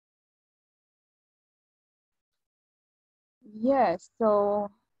 Yes,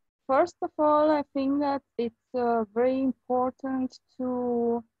 so first of all, I think that it's very important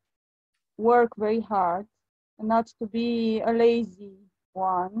to work very hard and not to be a lazy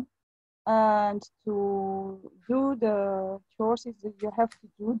one, and to do the chores that you have to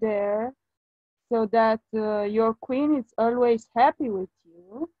do there so that your queen is always happy with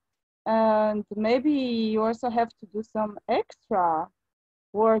you. and maybe you also have to do some extra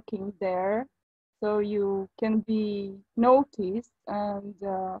working there so you can be noticed and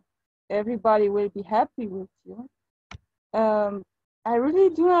everybody will be happy with you. I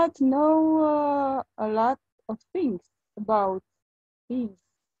really do not know a lot of things about this.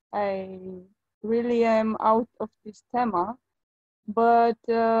 I really am out of this tema, but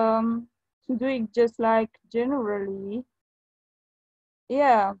to do it just like generally,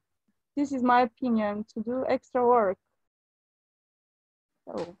 yeah, this is my opinion, to do extra work.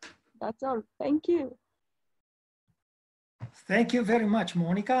 So that's all. Thank you. Thank you very much,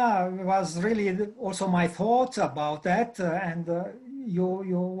 Monica. It was really also my thoughts about that, and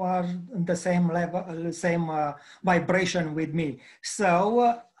you are in the same level, same vibration with me.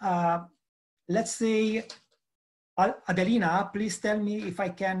 So let's see, Adelina, please tell me if I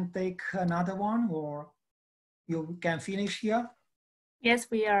can take another one, or you can finish here. Yes,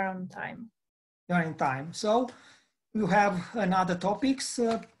 we are on time. You are in time. So you have another topics,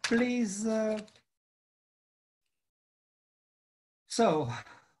 please. So,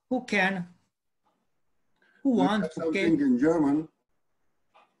 who wants something in German?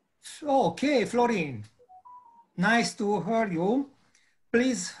 Okay, Florin. Nice to hear you.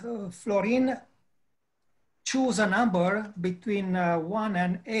 Please, Florin, choose a number between 1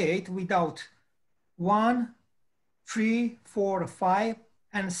 and 8 without 1, 3, 4, 5,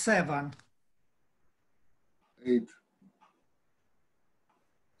 and 7. 8.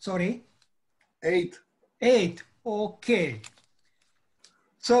 Sorry? 8. 8. Okay.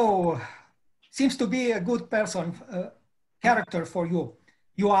 So, seems to be a good person, character for you.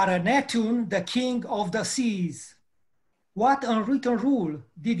 You are a Neptune, the king of the seas. What unwritten rule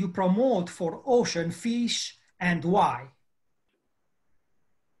did you promote for ocean fish and why?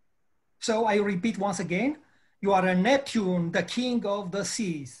 So I repeat once again, you are a Neptune, the king of the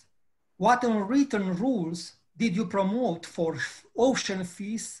seas. What unwritten rules did you promote for ocean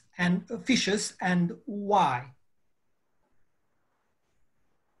fish and fishes and why?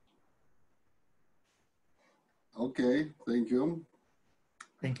 Okay, thank you.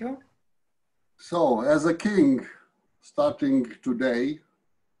 Thank you. So, as a king, starting today,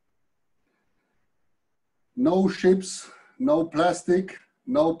 no ships, no plastic,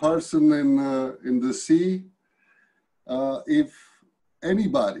 no person in the sea. If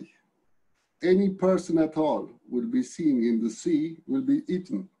anybody, any person at all will be seen in the sea, will be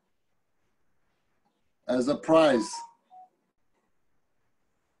eaten as a prize.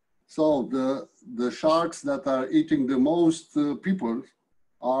 So the sharks that are eating the most people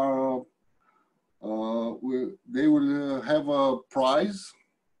are, they will have a prize.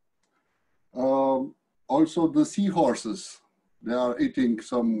 Also the seahorses, they are eating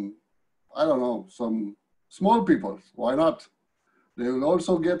some, I don't know, some small people. Why not? They will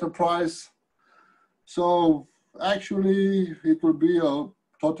also get a prize. So actually it will be a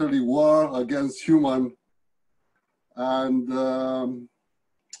totally war against human. And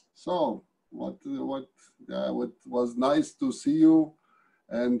so what was nice to see you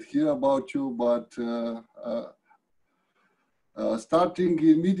and hear about you, but starting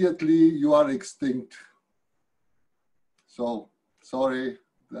immediately, you are extinct. So sorry,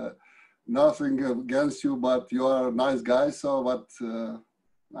 nothing against you, but you are a nice guy. So, but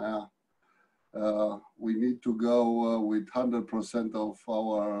we need to go with 100% of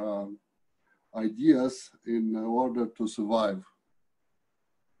our ideas in order to survive.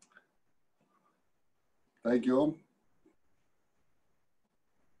 Thank you.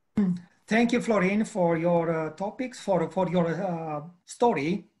 Thank you, Florin, for your topics, for your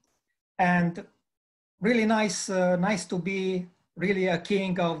story, and really nice to be really a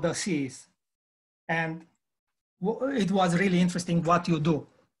king of the seas. And it was really interesting what you do.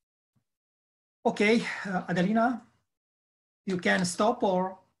 Okay, Adelina, you can stop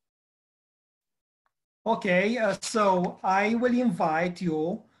or? Okay, so I will invite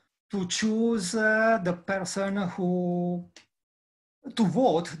you to choose the person to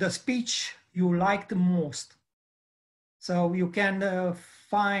vote the speech you liked the most. So you can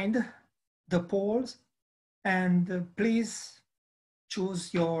find the polls and please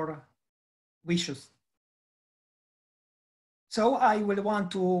choose your wishes. So I will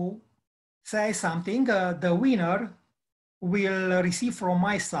want to say something. The winner will receive from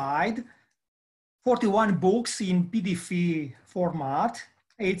my side 41 books in PDF format.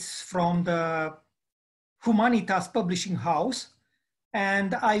 It's from the Humanitas Publishing House.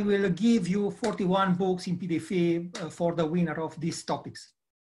 And I will give you 41 books in PDF for the winner of these topics.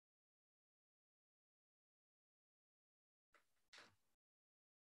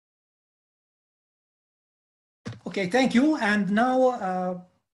 Okay, thank you. And now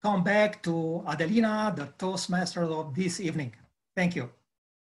come back to Adelina, the Toastmaster of this evening. Thank you.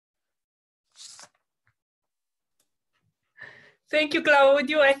 Thank you,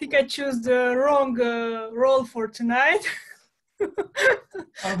 Claudio. I think I chose the wrong role for tonight.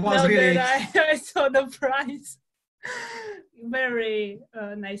 Now really... that I saw the prize. Very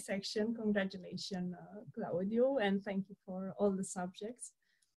nice section. Congratulations, Claudio, and thank you for all the subjects.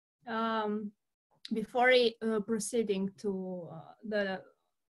 Before proceeding to the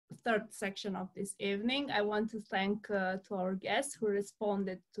third section of this evening, I want to thank to our guests who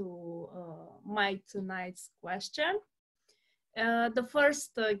responded to my tonight's question. The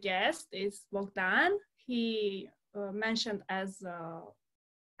first guest is Bogdan. He mentioned as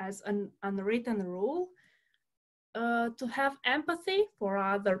an unwritten rule to have empathy for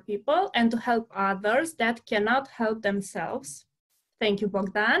other people and to help others that cannot help themselves. Thank you,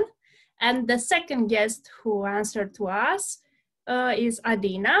 Bogdan. And the second guest who answered to us is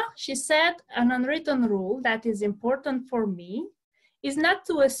Adina. She said, an unwritten rule that is important for me is not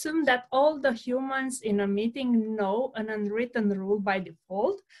to assume that all the humans in a meeting know an unwritten rule by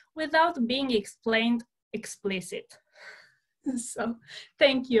default without being explained explicit. So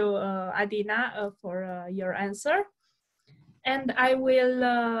thank you, Adina, for your answer. And I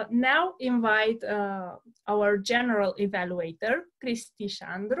will now invite our general evaluator, Cristi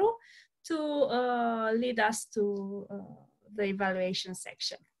Sandru, to lead us to the evaluation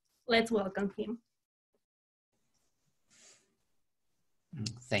section. Let's welcome him.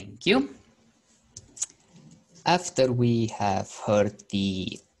 Thank you. After we have heard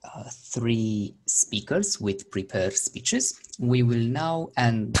the three speakers with prepared speeches, we will now,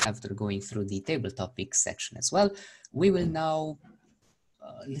 and after going through the table topics section as well, we will now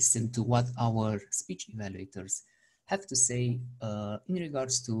listen to what our speech evaluators have to say in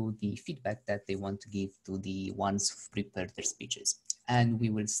regards to the feedback that they want to give to the ones who prepared their speeches. And we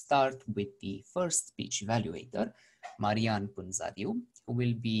will start with the first speech evaluator, Marian Punzadiu, who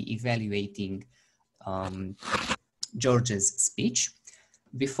will be evaluating George's speech.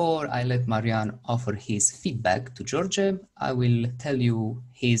 Before I let Marian offer his feedback to George, I will tell you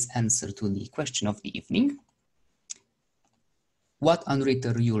his answer to the question of the evening. What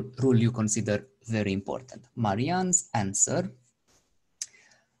unwritten rule you consider very important? Marian's answer: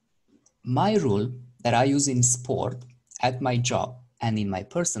 my rule that I use in sport, at my job, and in my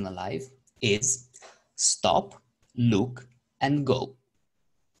personal life is stop, look, and go.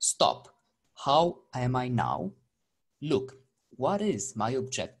 Stop. How am I now? Look. What is my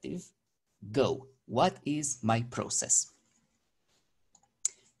objective? Go. What is my process?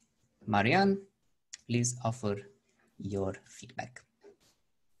 Marian, please offer your feedback.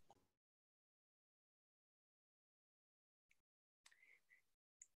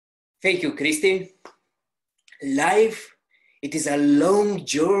 Thank you, Cristi. Life, it is a long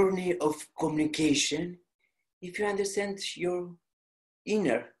journey of communication if you understand your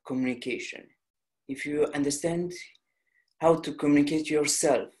inner communication, if you understand how to communicate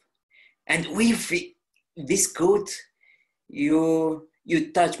yourself. And with this quote, you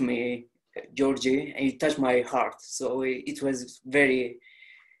touch me, Georgie, and you touch my heart. So it was very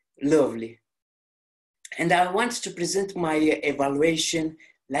lovely. And I want to present my evaluation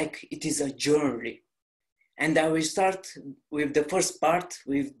like it is a journey. And I will start with the first part,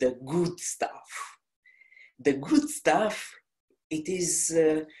 with the good stuff. The good stuff, it is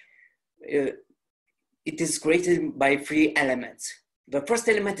created by three elements. The first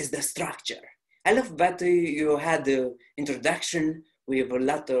element is the structure. I love that you had the introduction with a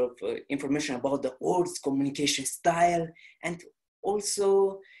lot of information about the words, communication style, and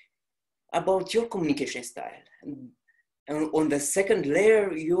also about your communication style. And on the second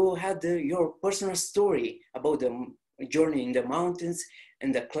layer, you had your personal story about the journey in the mountains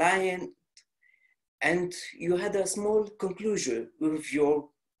and the client, and you had a small conclusion with your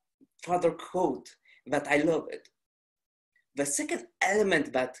father quote that I love it. The second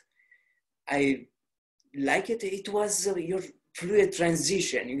element that I like it was your fluid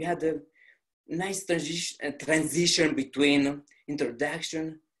transition. You had a nice transition between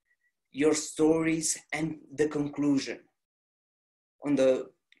introduction, your stories, and the conclusion. On the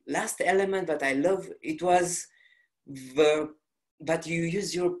last element that I love, it was that you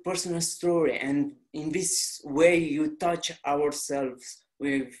use your personal story, and in this way you touch ourselves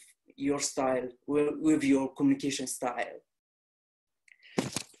with your style, with your communication style.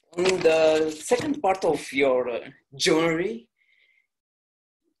 On the second part of your journey,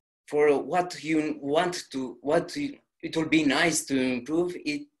 for what you want to, it will be nice to improve,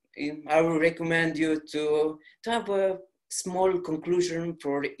 I will recommend you to have a small conclusion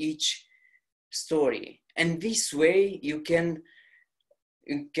for each story. And this way you can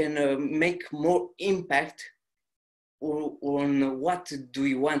you can make more impact on what do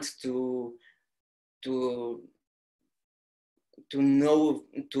you want to know,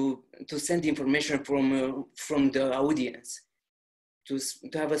 to send information from the audience, to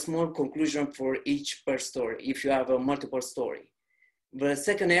have a small conclusion for each per story if you have a multiple story. The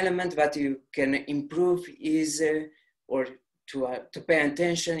second element that you can improve is, or to pay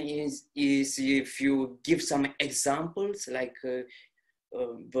attention is if you give some examples, like the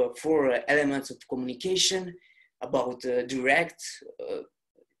 4 elements of communication about direct,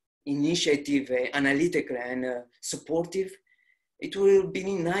 initiative, analytical, and supportive. It will be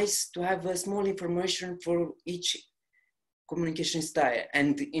nice to have a small information for each communication style.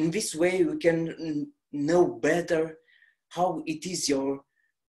 And in this way, we can know better how it is your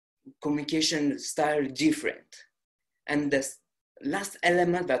communication style different. And the last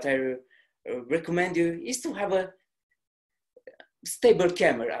element that I recommend you is to have a stable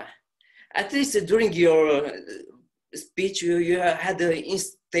camera. At least during your speech, you had an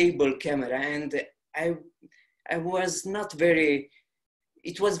unstable camera, and I was not very,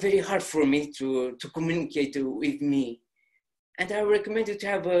 it was very hard for me to communicate with me. And I recommend you to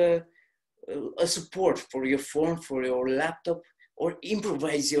have a support for your phone, for your laptop, or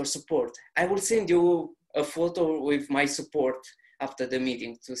improvise your support. I will send you a photo with my support after the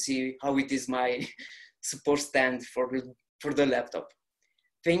meeting to see how it is my support stand for the laptop.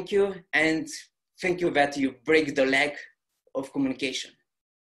 Thank you, and thank you that you break the leg of communication.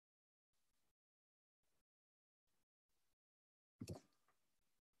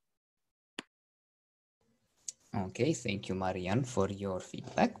 Okay, thank you, Marian, for your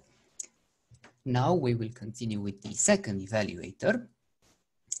feedback. Now we will continue with the second evaluator,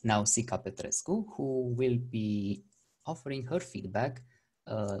 Nausica Petrescu, who will be offering her feedback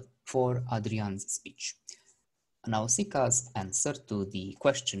for Adrian's speech. Nausica's answer to the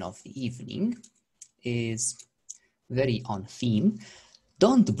question of the evening is very on theme.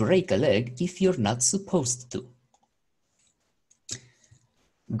 Don't break a leg if you're not supposed to.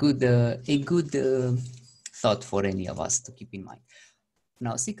 A good thought for any of us to keep in mind.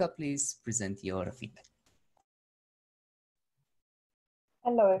 Nausica, please present your feedback.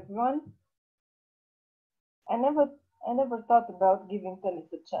 Hello, everyone. I never thought about giving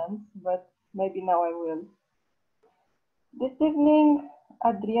tennis a chance, but maybe now I will. This evening,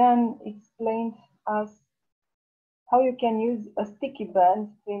 Adrian explained us how you can use a sticky band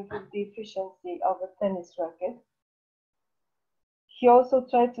to improve the efficiency of a tennis racket. He also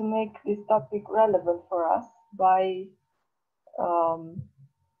tried to make this topic relevant for us by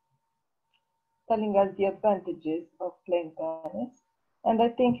telling us the advantages of playing tennis. And I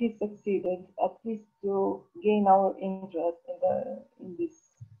think he succeeded, at least to gain our interest in this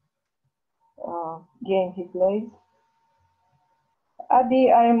game he plays.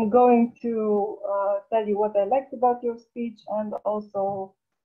 Adi, I am going to tell you what I liked about your speech and also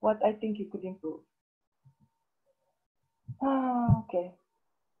what I think you could improve. Okay.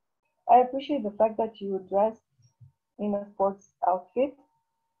 I appreciate the fact that you dressed in a sports outfit.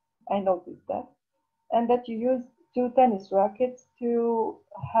 I noticed that. And that you used 2 tennis rackets to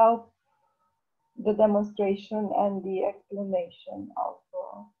help the demonstration and the explanation of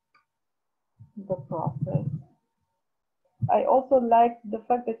the process. I also liked the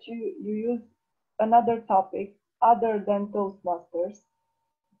fact that you used another topic other than Toastmasters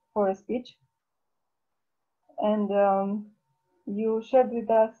for a speech. And you shared with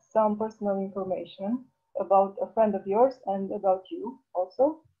us some personal information about a friend of yours and about you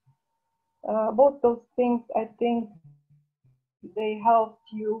also. Both those things, I think, they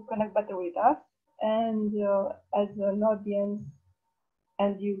helped you connect better with us and as an audience,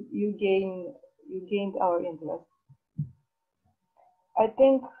 and you gained our interest. I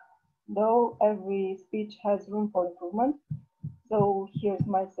think, though, every speech has room for improvement. So here's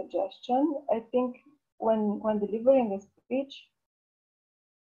my suggestion. I think when delivering a speech,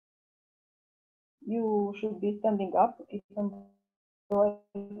 you should be standing up. Even though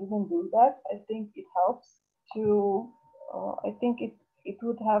I didn't do that, I think it helps to, I think it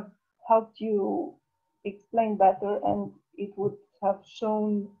would have helped you explain better, and it would have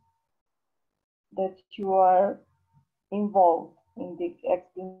shown that you are involved in the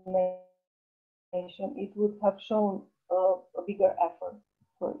explanation. It would have shown a bigger effort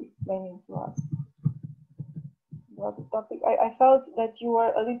for explaining to us about the topic. I felt that you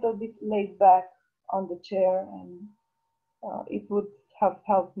were a little bit laid back on the chair, and it would have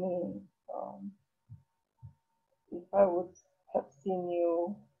helped me if I would have seen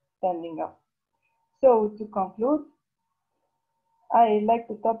you standing up. So to conclude, I like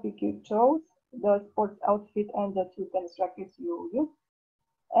the topic you chose, the sports outfit and the 2 tennis rackets you used.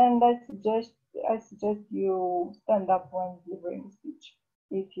 And I suggest you stand up when delivering a speech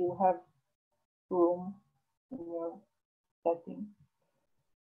if you have room in your setting.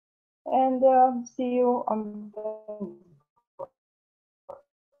 And see you on the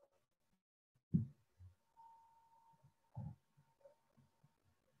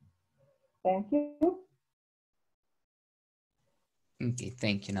Thank you. Okay,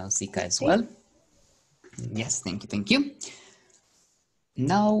 thank you, Nausicaa, as well. Yes, thank you.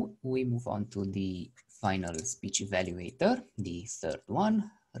 Now we move on to the final speech evaluator, the third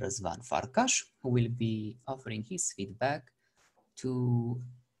one, Răzvan Farkas, who will be offering his feedback to,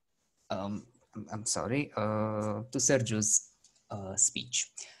 to Sergiu's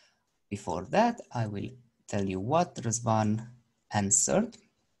speech. Before that, I will tell you what Răzvan answered.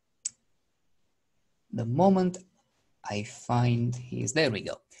 The moment I find there we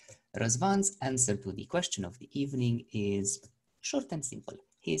go. Răzvan's answer to the question of the evening is short and simple.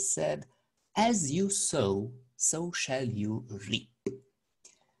 He said, as you sow, so shall you reap.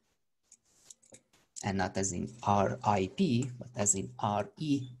 And not as in R-I-P, but as in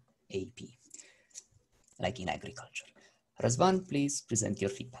R-E-A-P, like in agriculture. Răzvan, please present your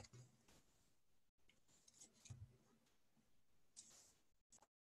feedback.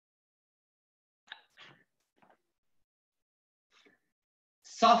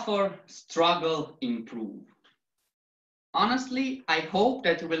 Suffer, struggle, improve. Honestly, I hope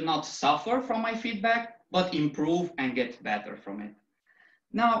that you will not suffer from my feedback, but improve and get better from it.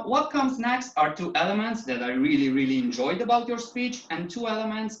 Now, what comes next are two elements that I really enjoyed about your speech and two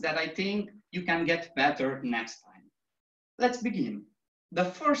elements that I think you can get better next time. Let's begin. The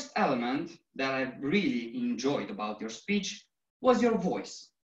first element that I really enjoyed about your speech was your voice.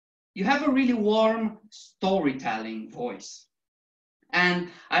 You have a really warm storytelling voice. And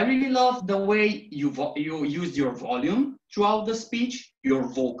I really love the way you used your volume throughout the speech, your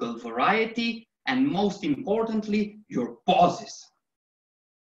vocal variety, and most importantly, your pauses.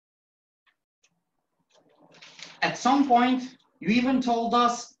 At some point, you even told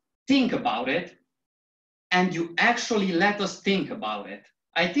us, think about it, and you actually let us think about it.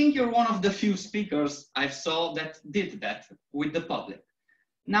 I think you're one of the few speakers I saw that did that with the public.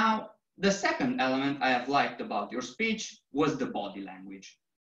 Now, the second element I have liked about your speech was the body language.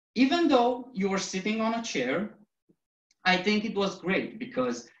 Even though you were sitting on a chair, I think it was great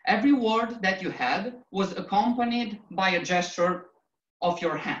because every word that you had was accompanied by a gesture of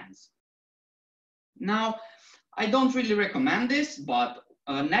your hands. Now, I don't really recommend this, but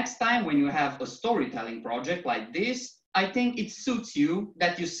next time when you have a storytelling project like this, I think it suits you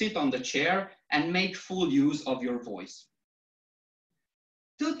that you sit on the chair and make full use of your voice.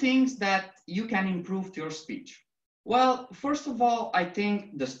 Two things that you can improve your speech. Well, first of all, I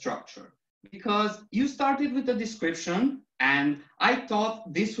think the structure, because you started with a description and I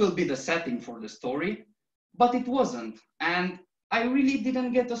thought this will be the setting for the story, but it wasn't. And I really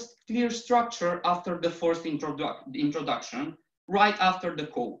didn't get a clear structure after the first introduction, right after the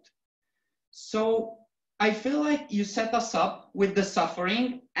quote. So I feel like you set us up with the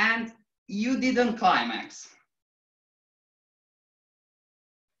suffering and you didn't climax.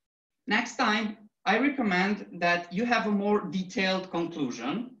 Next time, I recommend that you have a more detailed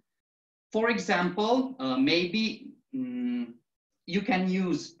conclusion. For example, maybe you can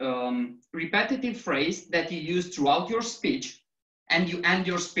use repetitive phrase that you use throughout your speech and you end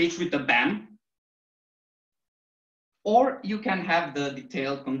your speech with a bam. Or you can have the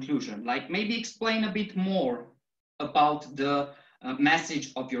detailed conclusion, like maybe explain a bit more about the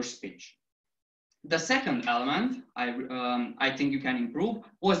message of your speech. The second element I think you can improve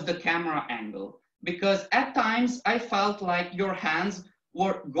was the camera angle, because at times I felt like your hands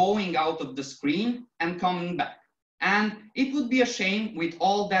were going out of the screen and coming back. And it would be a shame with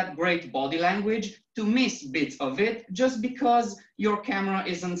all that great body language to miss bits of it just because your camera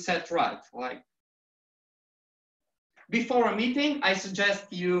isn't set right. Like, before a meeting, I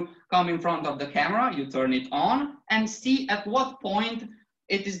suggest you come in front of the camera, you turn it on and see at what point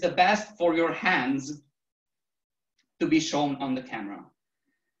it is the best for your hands to be shown on the camera.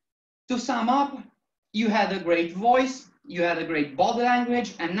 To sum up, you had a great voice, you had a great body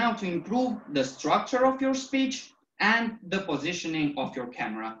language, and now to improve the structure of your speech and the positioning of your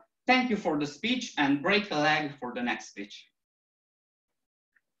camera. Thank you for the speech and break a leg for the next speech.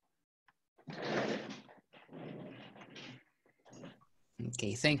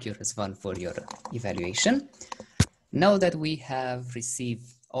 Okay, thank you, Răzvan, for your evaluation. Now that we have received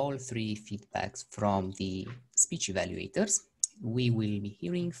all three feedbacks from the speech evaluators, we will be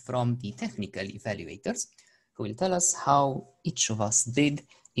hearing from the technical evaluators who will tell us how each of us did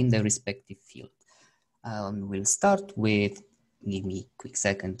in the respective field. We'll start with give me a quick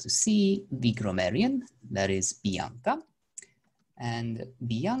second to see the grammarian, that is Bianca. And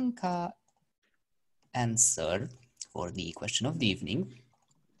Bianca answered for the question of the evening.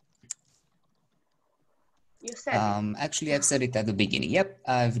 You said it. Actually, I've said it at the beginning. Yep,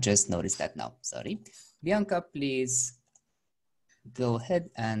 I've just noticed that now. Sorry. Bianca, please go ahead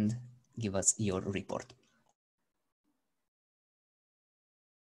and give us your report.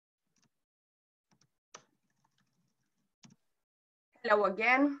 Hello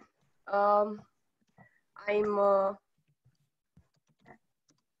again.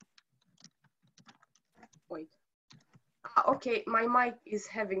 Wait. Okay, my mic is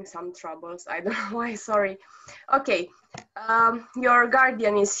having some troubles. I don't know why, sorry. Okay, your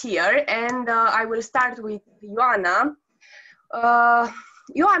guardian is here, and I will start with Ioana.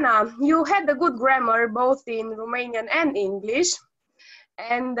 Ioana, you had a good grammar both in Romanian and English,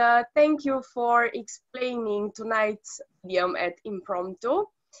 and thank you for explaining tonight's idiom at Impromptu.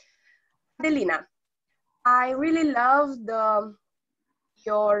 Adelina, I really loved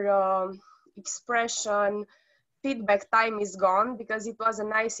your expression feedback time is gone, because it was a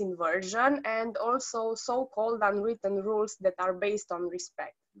nice inversion, and also so-called unwritten rules that are based on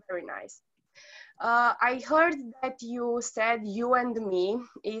respect. Very nice. I heard that you said you and me.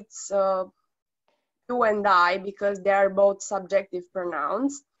 It's you and I, because they are both subjective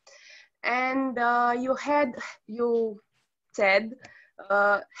pronouns. And you said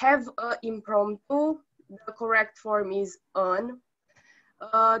have a impromptu. The correct form is un.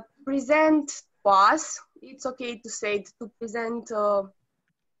 Present was, it's okay to say it, to present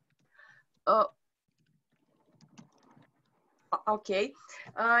okay.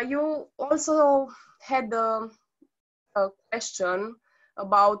 You also had a question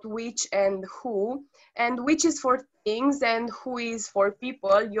about which and who, and which is for things and who is for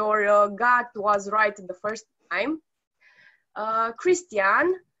people. Your gut was right the first time.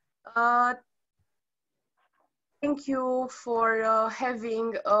 Christian, thank you for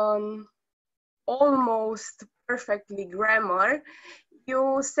having almost perfectly grammar.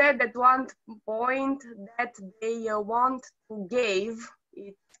 You said at one point that they want to give.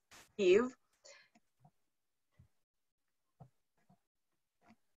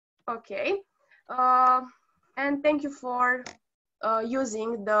 Okay, and thank you for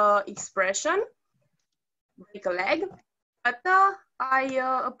using the expression break a leg. But I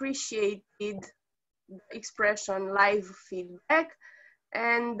appreciated the expression live feedback,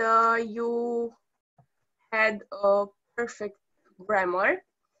 and you had a perfect grammar.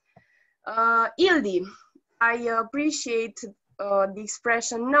 Ildi, I appreciate the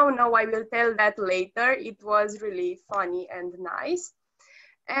expression no, I will tell that later. It was really funny and nice.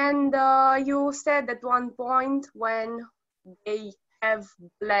 And you said at one point when they have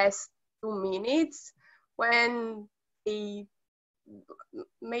less 2 minutes, when they,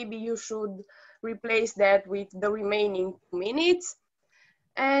 maybe you should replace that with the remaining 2 minutes.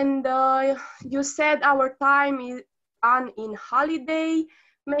 And you said our time is gone in holiday.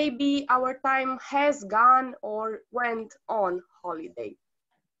 Maybe our time has gone or went on holiday.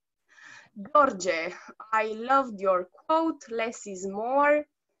 George, I loved your quote, less is more.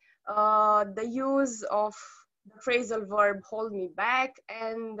 The use of the phrasal verb hold me back,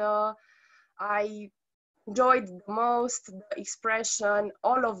 and I enjoyed the most the expression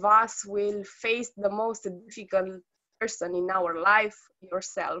all of us will face the most difficult person in our life,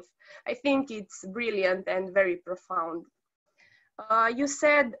 yourself. I think it's brilliant and very profound. You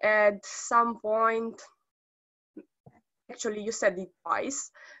said at some point, actually you said it twice,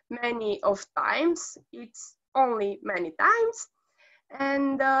 many of times, it's only many times.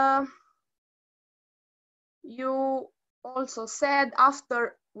 And you also said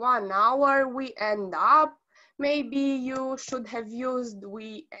after 1 hour we end up. Maybe you should have used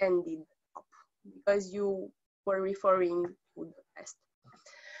we ended up, because you were referring to the past.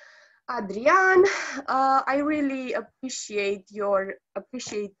 Adrian, I really appreciated your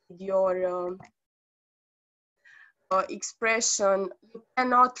expression. You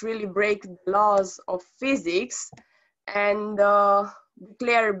cannot really break the laws of physics and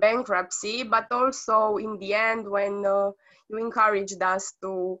declare bankruptcy, but also in the end, when you encouraged us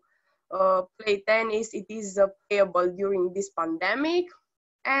to play tennis, it is playable during this pandemic.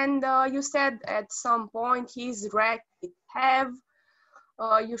 And you said at some point his racket have,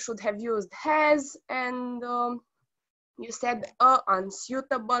 you should have used has, and you said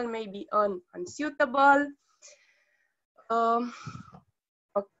unsuitable, maybe unsuitable.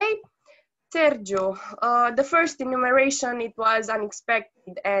 Okay, Sergio, the first enumeration, it was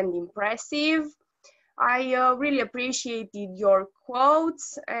unexpected and impressive. I really appreciated your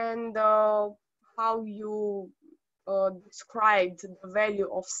quotes and how you described the value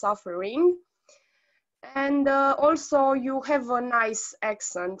of suffering. And also you have a nice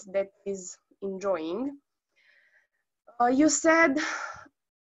accent that is enjoying. You said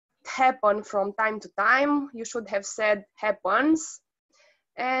happen from time to time. You should have said happens.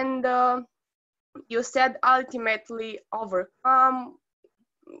 And you said ultimately overcome.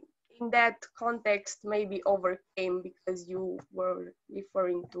 In that context, maybe overcame because you were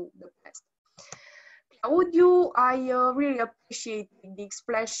referring to the past. Claudio, I really appreciate the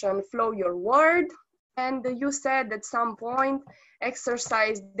expression flow your word. And you said at some point,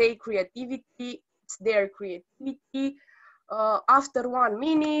 exercise their creativity, it's their creativity. After 1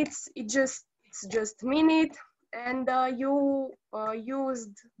 minute, it's just minute. And you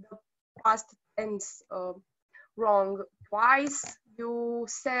used the past tense wrong twice. You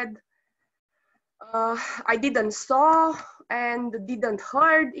said, I didn't saw and didn't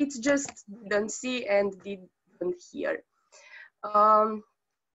heard, it's just didn't see and didn't hear.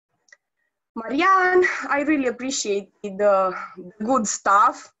 Marianne, I really appreciated the good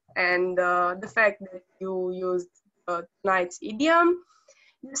stuff and the fact that you used tonight's idiom.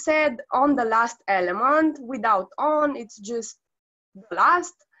 You said on the last element, without on, it's just the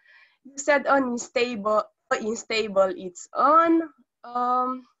last. You said unstable, it's on.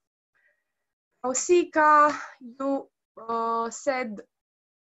 Nausicaa, you said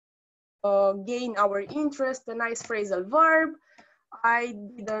gain our interest, a nice phrasal verb. I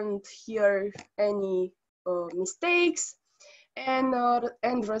didn't hear any mistakes. And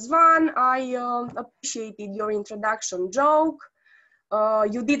Razvan, I appreciated your introduction joke.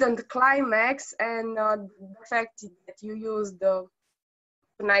 You didn't climax, and the fact that you used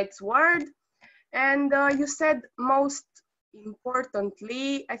tonight's word. And you said most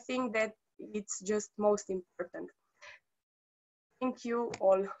importantly, I think that it's just most important. Thank you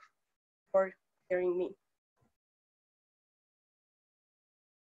all for hearing me.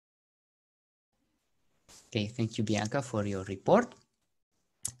 Okay, thank you, Bianca, for your report.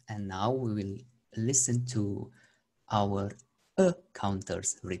 And now we will listen to our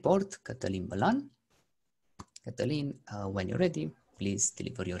counters report, Cătălin Bălan. Cătălin, when you're ready, please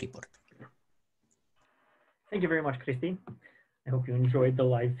deliver your report. Thank you very much, Christy. I hope you enjoyed the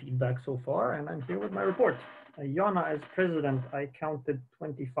live feedback so far, and I'm here with my report. Jana, as president, I counted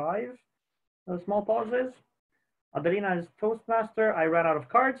 25 small pauses. Adelina, as Toastmaster, I ran out of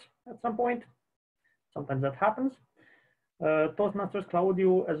cards at some point. Sometimes that happens. Toastmasters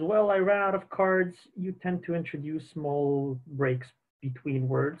Claudio, as well, I ran out of cards. You tend to introduce small breaks between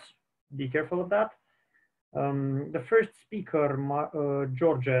words. Be careful of that. The first speaker,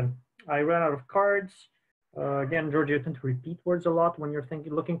 Georgia, I ran out of cards. Again, Georgia, you tend to repeat words a lot when you're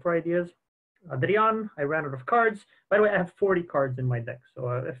looking for ideas. Adrian, I ran out of cards. By the way, I have 40 cards in my deck.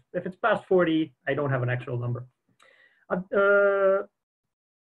 So if it's past 40, I don't have an actual number.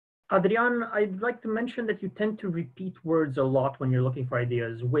 Adrian, I'd like to mention that you tend to repeat words a lot when you're looking for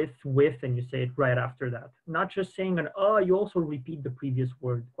ideas. With, and you say it right after that. Not just saying an you also repeat the previous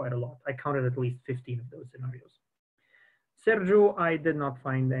word quite a lot. I counted at least 15 of those scenarios. Sergio, I did not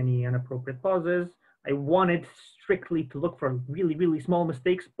find any inappropriate pauses. I wanted strictly to look for really, really small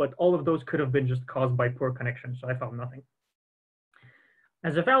mistakes, but all of those could have been just caused by poor connection, so I found nothing.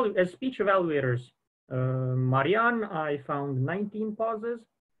 As speech evaluators, Marianne, I found 19 pauses.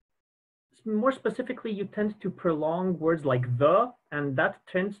 More specifically, you tend to prolong words like the, and that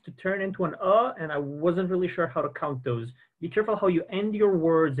tends to turn into an and I wasn't really sure how to count those. Be careful how you end your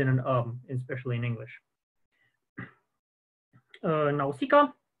words in an especially in English. Nausicaa,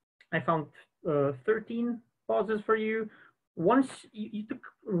 I found 13 pauses for you. Once you took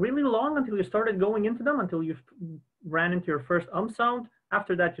really long until you started going into them, until you ran into your first sound.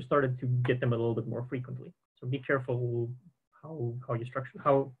 After that, you started to get them a little bit more frequently. So be careful how you structure,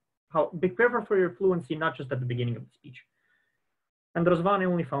 be careful for your fluency, not just at the beginning of the speech. And Razvan, I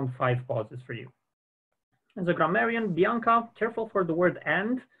only found 5 pauses for you. As a grammarian, Bianca, careful for the word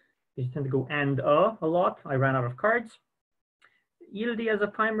and. You tend to go and a lot. I ran out of cards. Yildi, as a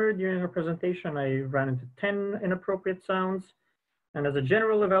timer during her presentation, I ran into 10 inappropriate sounds. And as a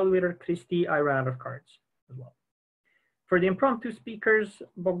general evaluator, Christy, I ran out of cards as well. For the impromptu speakers,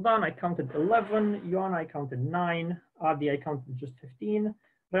 Bogdan, I counted 11. Ioana, I counted 9. Adi, I counted just 15.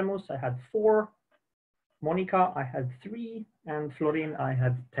 Remus, I had 4. Monica, I had 3. And Florin, I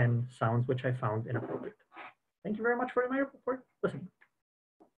had 10 sounds, which I found inappropriate. Thank you very much for listening.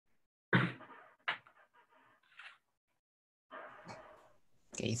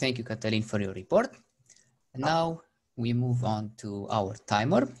 Okay, thank you, Cătălin, for your report. And now we move on to our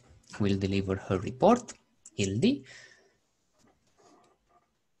timer, who will deliver her report, Hildi.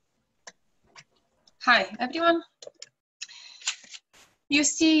 Hi, everyone. You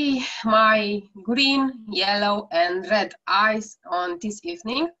see my green, yellow, and red eyes on this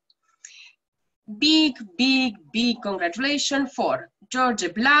evening. Big, big, big congratulations for George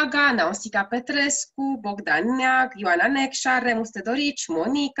Blaga, Nausicaa Petrescu, Bogdan Neag, Ioana Necșa, Remus Todorici,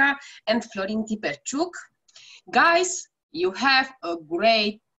 Monica, and Florin Tiperciuc. Guys, you have a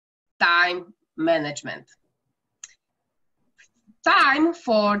great time management. Time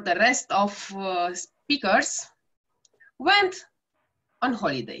for the rest of speakers went on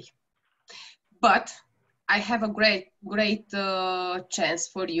holiday. But I have a great chance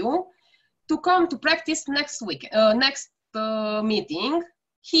for you to come to practice next week, next meeting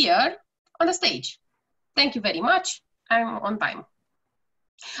here on the stage. Thank you very much. I'm on time.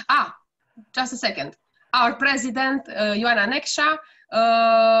 Just a second. Our president, Ioana Necșa,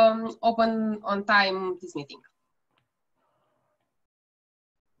 open on time this meeting.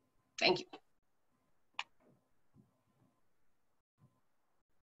 Thank you.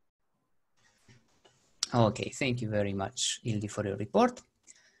 Okay, thank you very much, Ildi, for your report.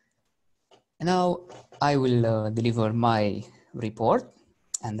 Now I will deliver my report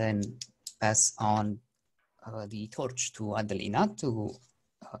and then pass on the torch to Adelina to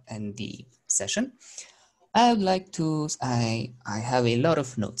end the session. I would like to, I have a lot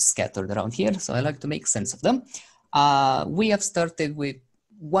of notes scattered around here, so I like to make sense of them. We have started with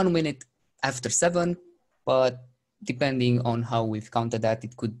 1 minute after 7, but depending on how we've counted that,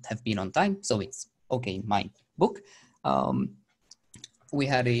 it could have been on time, so it's okay in my book. We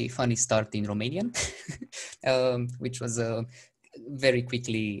had a funny start in Romanian, which was very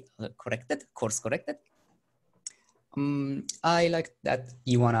quickly course corrected. I like that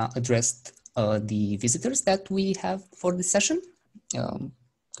Ioana addressed the visitors that we have for this session.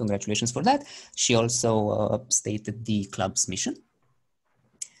 Congratulations for that. She also stated the club's mission.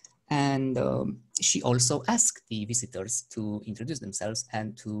 And she also asked the visitors to introduce themselves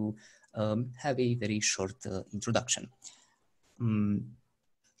and to have a very short introduction.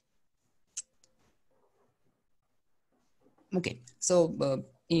 Okay, so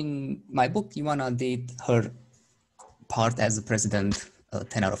in my book, Ioana did her part as a president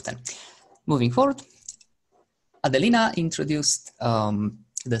 10 out of 10. Moving forward, Adelina introduced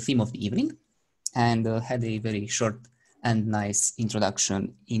the theme of the evening and had a very short and nice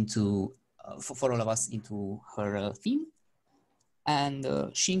introduction into, for all of us, into her theme. And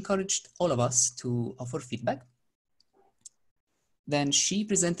she encouraged all of us to offer feedback. Then she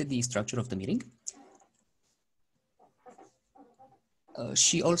presented the structure of the meeting.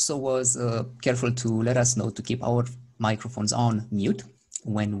 She also was careful to let us know to keep our microphones on mute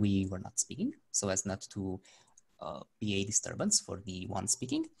when we were not speaking, so as not to be a disturbance for the one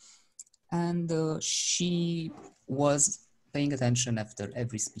speaking. And she was paying attention after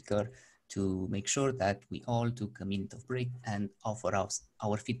every speaker to make sure that we all took a minute of break and offer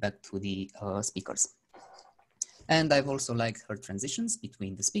our feedback to the speakers. And I've also liked her transitions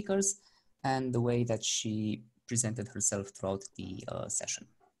between the speakers and the way that she presented herself throughout the session.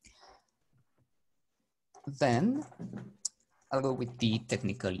 Then I'll go with the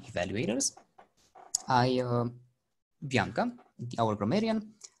technical evaluators. Bianca, our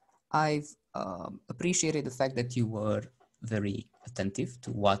grammarian, I've appreciated the fact that you were very attentive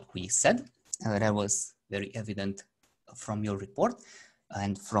to what we said. That was very evident from your report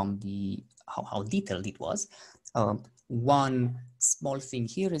and from the how detailed it was. One small thing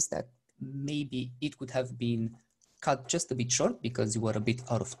here is that maybe it could have been cut just a bit short because you were a bit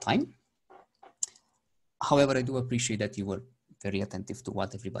out of time. However, I do appreciate that you were very attentive to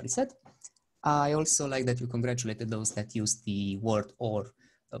what everybody said. I also like that you congratulated those that used the word or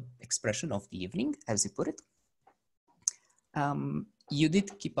expression of the evening, as you put it. You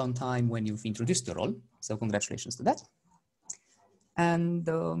did keep on time when you've introduced your role, so congratulations to that. And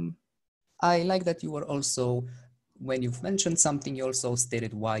I like that you were also, when you've mentioned something, you also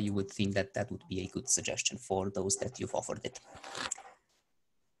stated why you would think that that would be a good suggestion for those that you've offered it.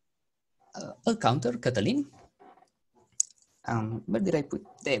 A counter, Catalin. Where did I put?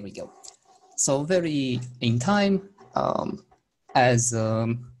 There we go. So very in time,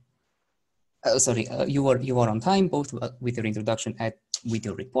 you were on time, both with your introduction and with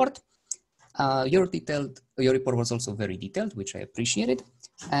your report. Your report was also very detailed, which I appreciated.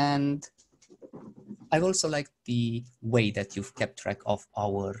 And I've also liked the way that you've kept track of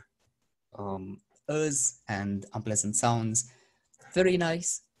our and unpleasant sounds. Very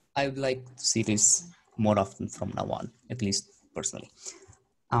nice. I would like to see this more often from now on, at least personally.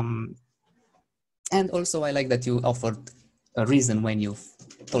 And also I like that you offered a reason when you've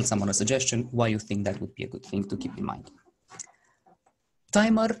told someone a suggestion, why you think that would be a good thing to keep in mind.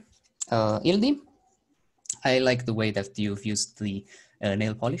 Timer, Ildi, I like the way that you've used the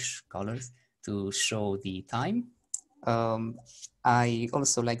nail polish colors to show the time. I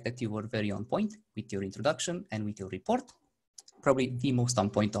also like that you were very on point with your introduction and with your report, probably the most on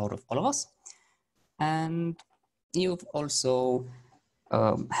point out of all of us. And you've also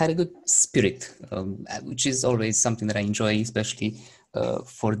had a good spirit, which is always something that I enjoy, especially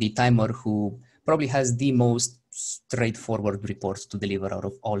for the timer who probably has the most straightforward reports to deliver out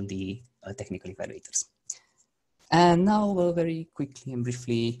of all the technical evaluators. And now very quickly and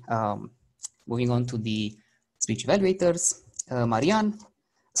briefly, moving on to the speech evaluators, Marianne.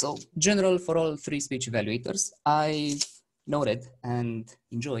 So general for all three speech evaluators, I noted and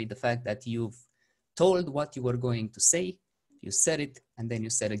enjoyed the fact that you've told what you were going to say, you said it, and then you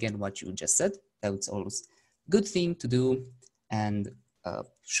said again what you just said. That's always a good thing to do and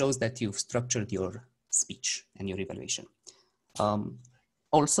shows that you've structured your speech and your evaluation.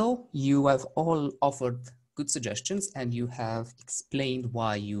 Also, you have all offered good suggestions and you have explained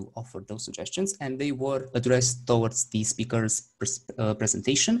why you offered those suggestions, and they were addressed towards the speaker's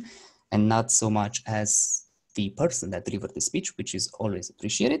presentation and not so much as the person that delivered the speech, which is always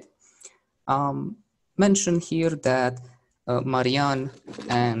appreciated. Mention here that Marianne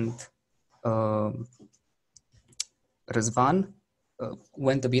and Rizvan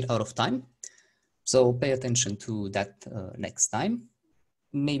went a bit out of time. So pay attention to that next time.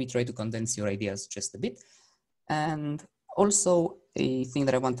 Maybe try to condense your ideas just a bit. And also a thing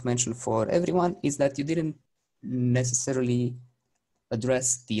that I want to mention for everyone is that you didn't necessarily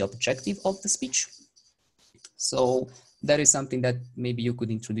address the objective of the speech. So that is something that maybe you could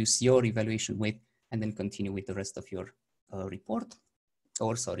introduce your evaluation with and then continue with the rest of your report,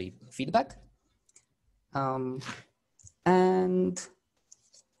 or sorry, feedback. And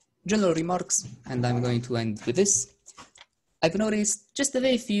general remarks, and I'm going to end with this. I've noticed just a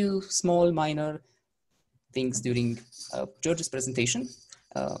very few small minor things during George's presentation.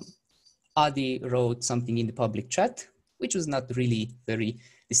 Adi wrote something in the public chat, which was not really very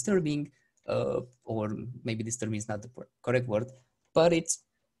disturbing, or maybe disturbing is not the correct word, but it's,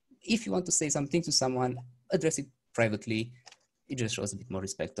 if you want to say something to someone, address it privately. It just shows a bit more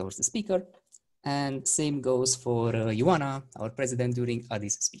respect towards the speaker. And same goes for Ioana, our president, during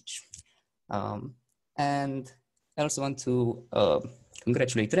Adi's speech. And I also want to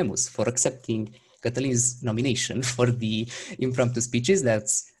congratulate Remus for accepting Catalin's nomination for the impromptu speeches.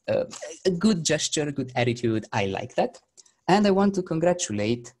 That's a good gesture, a good attitude. I like that. And I want to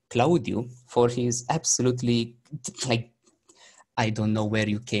congratulate Claudiu for his absolutely, like, I don't know where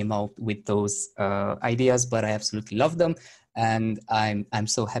you came out with those ideas, but I absolutely love them. And I'm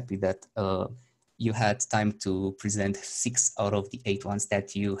so happy that you had time to present 6 out of the 8 ones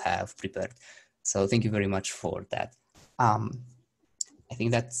that you have prepared. So thank you very much for that. I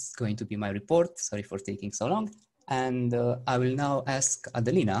think that's going to be my report. Sorry for taking so long. And I will now ask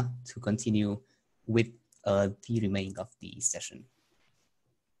Adelina to continue with the remaining of the session.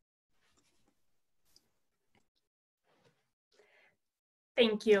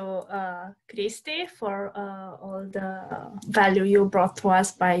 Thank you, Christy, for all the value you brought to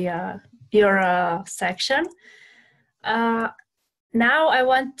us by your section. Now I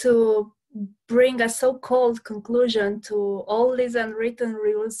want to bring a so-called conclusion to all these unwritten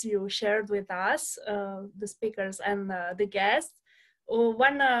rules you shared with us, the speakers and the guests.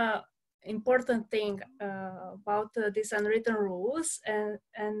 One important thing about these unwritten rules,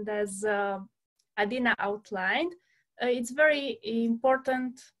 and as Adina outlined, it's very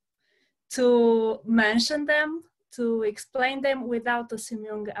important to mention them, to explain them without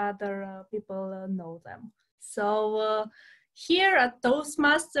assuming other people know them. So here at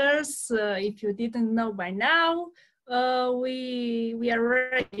Toastmasters, if you didn't know by now, we are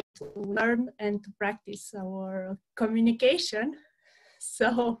ready to learn and to practice our communication.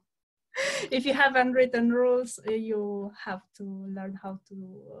 So if you have unwritten rules, you have to learn how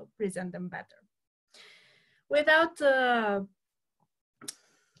to present them better. Without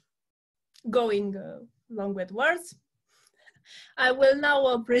going long with words, I will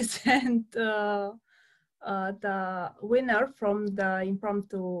now present the winner from the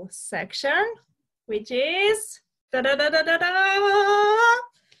impromptu section, which is Florin.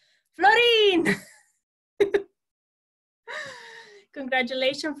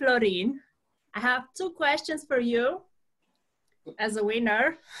 Congratulations, Florin. I have 2 questions for you as a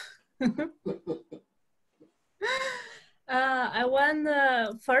winner. I want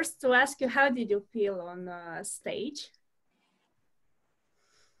first to ask you, how did you feel on stage?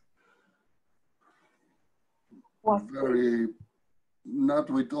 Very, not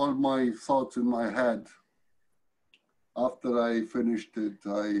with all my thoughts in my head. after I finished it,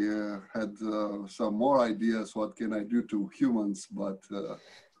 I had some more ideas. What can I do to humans? But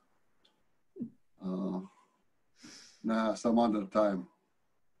nah, some other time.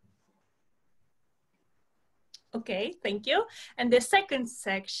 Okay, thank you. And the second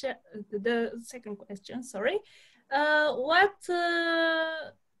section, the second question, sorry. What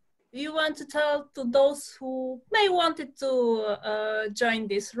you want to tell to those who may wanted to join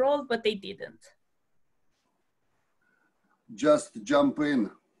this role, but they didn't? Just jump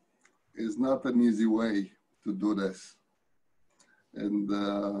in. It's not an easy way to do this. And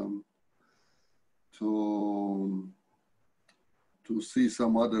to see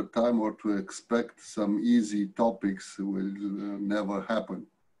some other time or to expect some easy topics will never happen.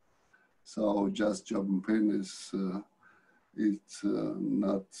 So just jump in is it's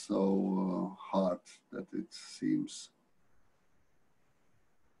not so hard that it seems.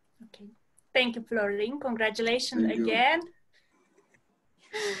 Okay, thank you, Florin. Congratulations Thank you. again.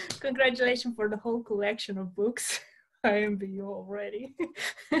 Congratulations for the whole collection of books. I envy you already.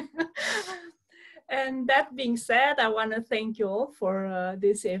 And that being said, I want to thank you all for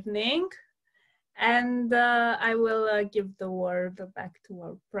this evening. And I will give the word back to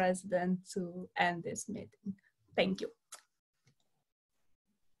our president to end this meeting. Thank you.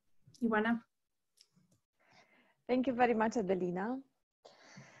 Ioana? Thank you very much, Adelina.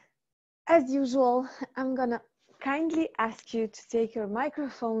 As usual, I'm gonna kindly ask you to take your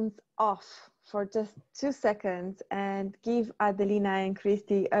microphones off for just 2 seconds and give Adelina and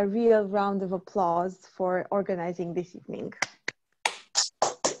Christy a real round of applause for organizing this evening.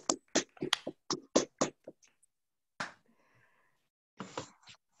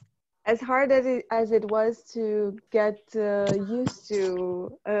 As hard as it was to get used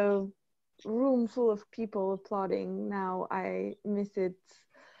to a room full of people applauding, now I miss it.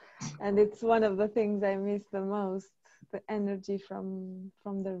 And it's one of the things I miss the most, the energy from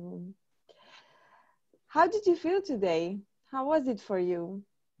the room. How did you feel today? How was it for you?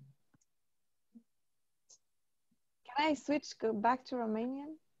 Can I go back to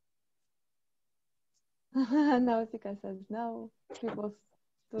Romanian? No, Sika says no.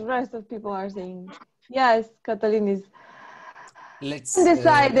 The rest of people are saying yes. Cătălin is Let's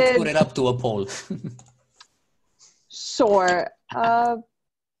undecided. put it up to a poll. Sure.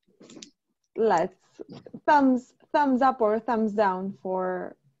 Let's thumbs up or thumbs down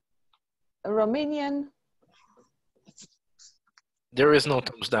for Romanian. There is no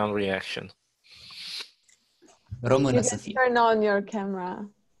thumbs down reaction. Română să fie. Turn on your camera.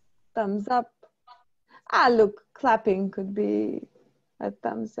 Thumbs up. Ah, look, clapping could be a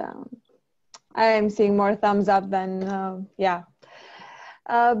thumbs down. I am seeing more thumbs up than, yeah.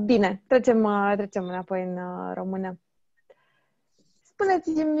 Bine, trecem înapoi în română.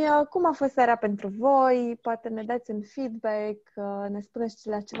 Spuneți-mi cum a fost seara pentru voi, poate ne dați un feedback, ne spuneți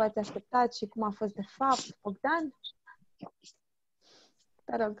la ce v-ați așteptat și cum a fost de fapt. Bogdan?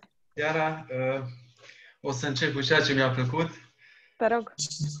 Te rog. Seara, o să încep cu ceea ce mi-a plăcut. Te rog.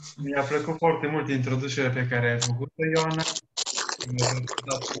 Mi-a plăcut foarte mult introducerea pe care ai făcut-o, Ioana. Mi-a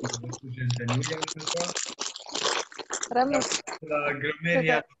plăcut cu gentenia. La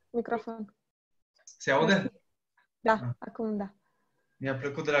Grămeria... Microfon. Se aude? Da, acum da. Mi-a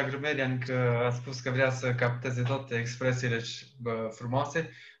plăcut de la Grămerian că a spus că vrea să capteze toate expresiile frumoase.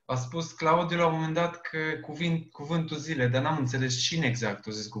 A spus Claudiu la un moment dat că cuvântul zilei, dar n-am înțeles cine exact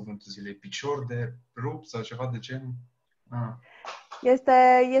a zis cuvântul zilei. Picior de rup sau ceva de genul?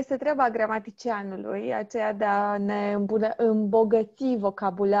 Este treaba gramaticianului, aceea de a ne îmbogăți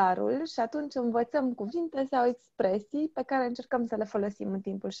vocabularul și atunci învățăm cuvinte sau expresii pe care încercăm să le folosim în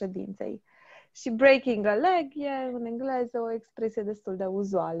timpul ședinței. Și breaking a leg e în engleză o expresie destul de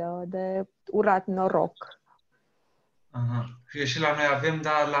uzuală, de urat noroc. Aha. Și la noi avem,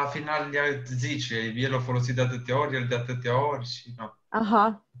 dar la final el zice, el a folosit de atâtea ori, el de atâtea ori și... No.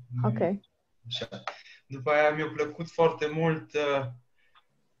 Aha, ok. Așa. După aia mi-a plăcut foarte mult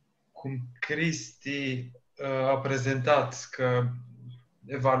cum Cristi a prezentat că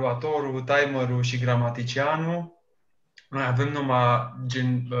evaluatorul, timerul și gramaticianul, noi avem numai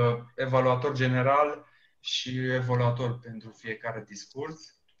evaluator general și evaluator pentru fiecare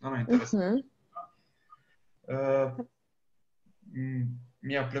discurs. Nu interesant.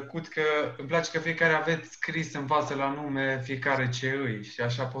 Mi-a plăcut că îmi place că fiecare aveți scris în față la nume fiecare ce îi și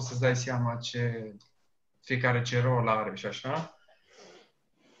așa poți să-ți dai seama fiecare ce rol are și așa.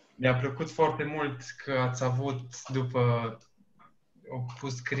 Mi-a plăcut foarte mult că ați avut după au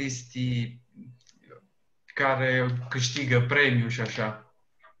pus Cristi care câștigă premiu și așa.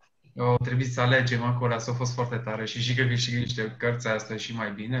 O trebuie să alegem acolo, asta a fost foarte tare și că câștigă niște cărți, asta e și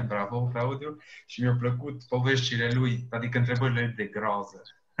mai bine, bravo, Claudiu. Și mi-au plăcut poveștile lui, adică întrebările de groază.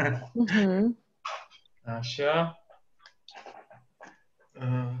 Așa.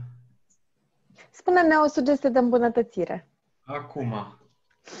 Spune-ne o sugestie de îmbunătățire. Acum,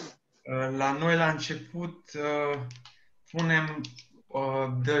 la noi la început punem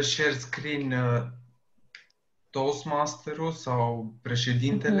de share screen Toastmasterul sau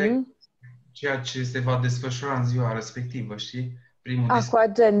președintele, ceea ce se va desfășura în ziua respectivă, știi? Cu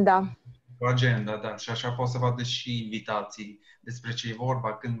agenda. Cu agenda, da. Și așa poți să vadă și invitații despre ce e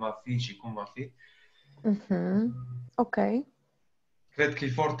vorba, când va fi și cum va fi. Ok. Cred că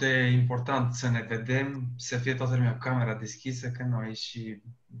e foarte important să ne vedem, să fie toată lumea cu camera deschisă, că noi și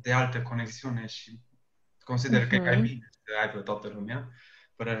de altă conexiune și consider că e mai bine să aibă toată lumea,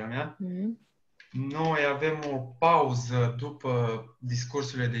 părerea mea. Noi avem o pauză după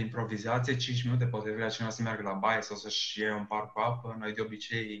discursurile de improvizație, 5 minute, poate vrea cineva să meargă la baie sau să-și ia un par cu apă. Noi de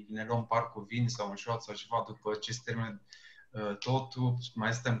obicei ne luăm un par cu vin sau un shot sau ceva după ce se termină totul,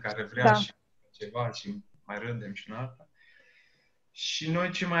 mai stăm care vrea și ceva și mai râdem și în alta. Și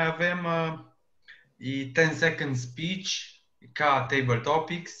noi ce mai avem e 10 second speech ca table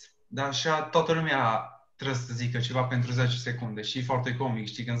topics, dar așa toată lumea trebuie să zică ceva pentru 10 secunde și e foarte comic,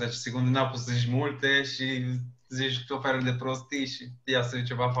 știi, că în 10 secunde n-a pus să zici multe și zici o felul de prostii și iasă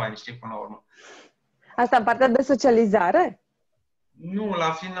ceva fain, știi, până la urmă. Asta în partea de socializare? Nu,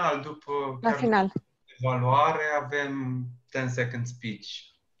 la final, după la final. Evaluare, avem 10 second speech.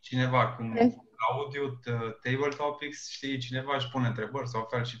 Cineva cum audio, table topics, știi, cineva își pune întrebări sau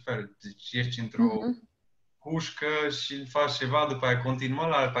fel și fel. Deci ești într-o cușcă și faci ceva, după aia continuă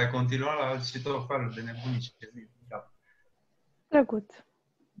la alt și tot felul de nebunii ce zic. Drăguț.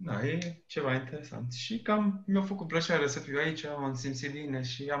 Da, e ceva interesant. Și cam mi-a făcut plăcere să fiu aici, m-am simțit bine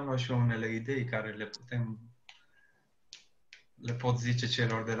și am luat și eu unele idei care le pot zice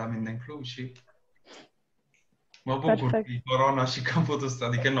celor de la mine în Cluj și mă bucur că e corona și că am putut să,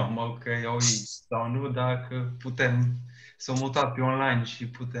 adică nu, că eu sau nu, dar că putem să o mutat pe online și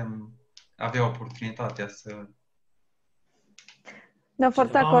putem avea oportunitatea să... Ne-a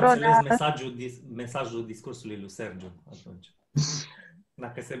forțat corona. Mesajul discursului lui Sergiu atunci.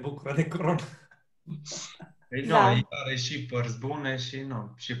 Dacă se bucură de corona. Păi nu, are și părți bune și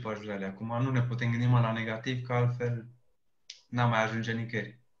și părți rele. Acum nu ne putem gândi mai la negativ, că altfel n-am mai ajunge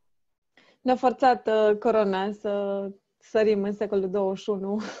nicăieri. Ne-a forțat corona să sărim în secolul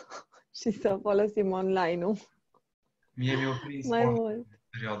 21 și să folosim online-ul. Mie mi-a prins mai mult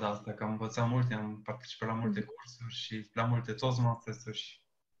perioada asta, că am învățat multe, am participat la multe cursuri și la multe Toastmasters.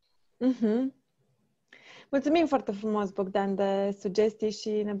 Mulțumim foarte frumos, Bogdan, de sugestii și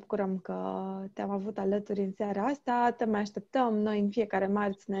ne bucurăm că te-am avut alături în seara asta. Te mai așteptăm. Noi în fiecare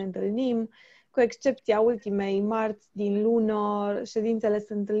marți ne întâlnim, cu excepția ultimei marți din lună. Ședințele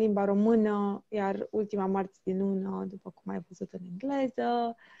sunt în limba română, iar ultima marți din lună, după cum ai văzut, în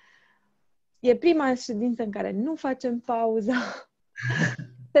engleză. E prima ședință în care nu facem pauză.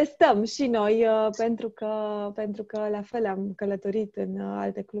 Testăm și noi, pentru că la fel am călătorit în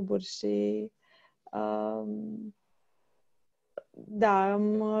alte cluburi și da, am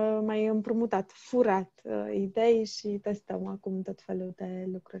mai împrumutat, furat idei și testăm acum tot felul de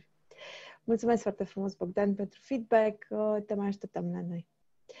lucruri. Mulțumesc foarte frumos, Bogdan, pentru feedback. Te mai așteptăm la noi.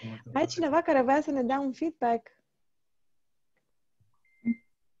 Mai e cineva care vrea să ne dea un feedback?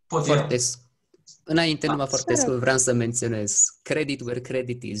 Înainte, numai foarte scurt, vreau să menționez credit where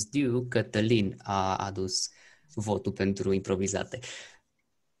credit is due. Cătălin a adus votul pentru improvizate.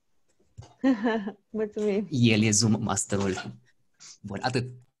 Mulțumim. El e Zoom masterul. Bun,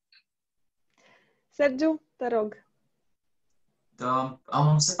 atât. Sergiu, te rog. Da, am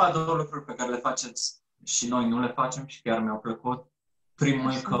observat două lucruri pe care le faceți și noi nu le facem și chiar mi-au plăcut.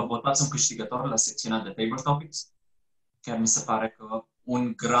 Primul e că votați un câștigător la secțiunea de Table Topics. Chiar mi se pare că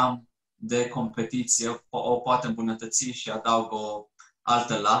 1 gram de competiție o poate îmbunătăți și adaugă o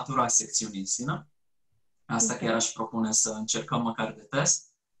altă latură a secțiunii în sine. Asta chiar aș propune să încercăm măcar de test.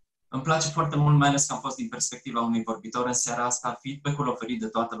 Îmi place foarte mult, mai ales că am fost din perspectiva unui vorbitor în seara asta, feedback-ul oferit de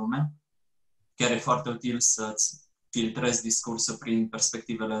toată lumea. Chiar e foarte util să-ți filtrezi discursul prin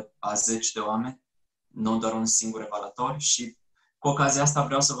perspectivele a 10 de oameni, nu doar un singur evaluator. Și cu ocazia asta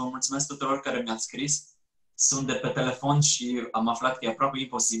vreau să vă mulțumesc tuturor care mi-ați scris. Sunt de pe telefon și am aflat că e aproape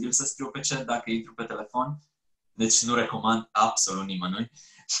imposibil să scriu pe chat dacă intru pe telefon. Deci nu recomand absolut nimănui.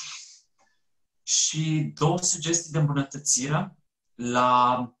 Și 2 sugestii de îmbunătățire.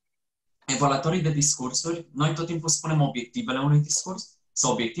 La evaluatorii de discursuri, noi tot timpul spunem obiectivele unui discurs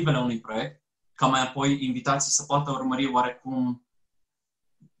sau obiectivele unui proiect, ca mai apoi invitații să poată urmări oarecum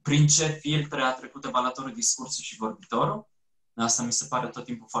prin ce filtre a trecut evaluatorul, discursul și vorbitorul. Asta mi se pare tot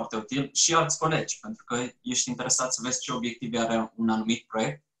timpul foarte util. Și alți colegi, pentru că ești interesat să vezi ce obiective are un anumit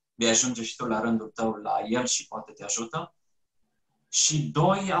proiect, vei ajunge și tu la rândul tău la el și poate te ajută. Și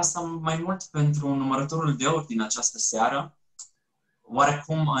doi, asta mai mult pentru numărătorul de ori din această seară.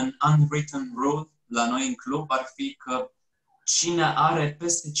 Oarecum, un unwritten rule la noi în club ar fi că cine are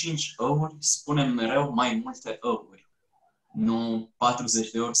peste 5 ori spune mereu mai multe ori. Nu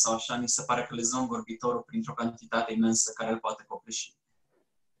 40 de ori sau așa, ni se pare că le zăm vorbitorul printr-o cantitate imensă care îl poate copleși.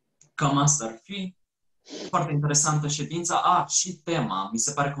 Cam asta ar fi. Foarte interesantă ședința. Și tema. Mi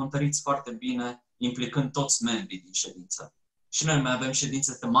se pare că o întăriți foarte bine, implicând toți membrii din ședință. Și noi mai avem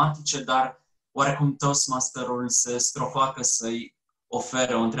ședințe tematice, dar oarecum Toastmasterul se strofoacă să-i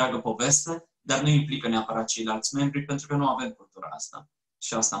ofere o întreagă poveste, dar nu implică neapărat ceilalți membri, pentru că nu avem cultura asta.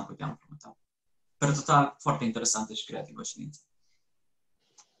 Și asta am putea împrumuta. Per total, foarte interesantă și creativă ședință.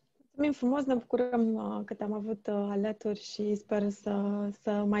 Mulțumim frumos, ne bucurăm că te-am avut alături și sper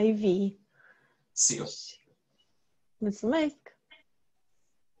să mai vii. Sigur. Mulțumesc!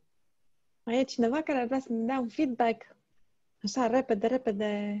 Mai e cineva care ar vrea să ne dea un feedback? Așa,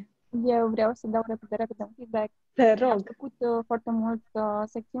 repede. Eu vreau să dau repede un feedback. Te rog. Am făcut foarte mult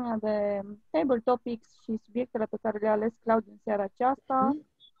secțiunea de table topics și subiectele pe care le-a ales Claudiu în seara aceasta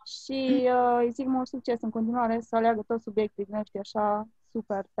și îi zic mult succes în continuare să aleagă toți subiecții din ăștia așa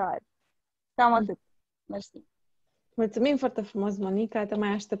super tari. Cam atât. Mersi. Mulțumim foarte frumos, Monica. Te mai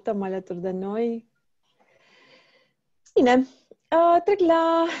așteptăm alături de noi. Bine. Trec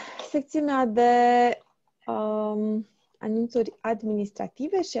la secțiunea de anunțuri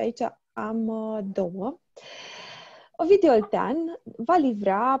administrative și aici am două. Ovidiu Oltean va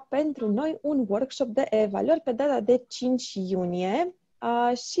livra pentru noi un workshop de evaluări pe data de 5 iunie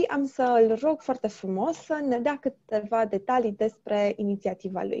și am să îl rog foarte frumos să ne dea câteva detalii despre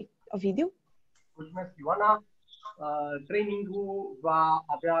inițiativa lui. Ovidiu? Mulțumesc, Ioana. Trainingul va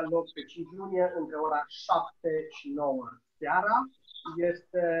avea loc pe 5 iunie între ora 7 și 9 seara.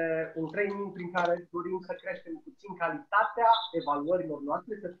 Este un training prin care dorim să creștem puțin calitatea evaluărilor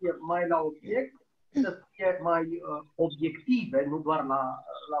noastre, să fie mai la obiect, să fie mai obiective, nu doar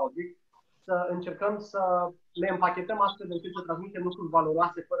la obiect, să încercăm să le împachetăm astfel încât să transmitem lucruri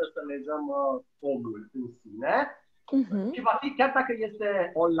valoroase fără să lezăm omul în sine. Și va fi, chiar dacă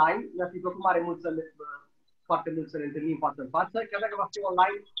este online, mi-ar fi plăcut foarte mult să ne întâlnim față în față, chiar dacă va fi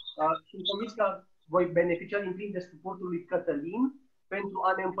online, sunt convins că voi beneficia din plin de suportul lui Cătălin pentru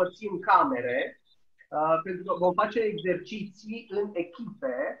a ne împărți în camere, pentru că vom face exerciții în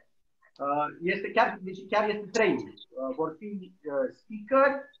echipe. Chiar este training. Vor fi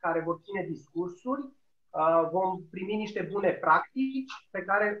speakeri care vor ține discursuri, vom primi niște bune practici pe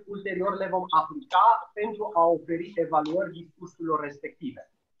care ulterior le vom aplica pentru a oferi evaluări discursurilor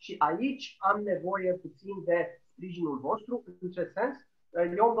respective. Și aici am nevoie puțin de sprijinul vostru. În ce sens?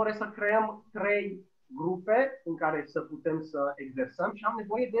 Eu îmi doresc să creăm 3 grupe în care să putem să exersăm și am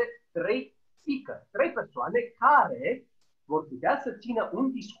nevoie de 3 speaker, 3 persoane care vor putea să țină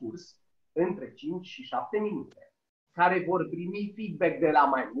un discurs între 5 și 7 minute, care vor primi feedback de la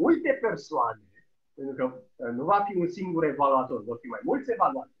mai multe persoane, pentru că nu va fi un singur evaluator, vor fi mai mulți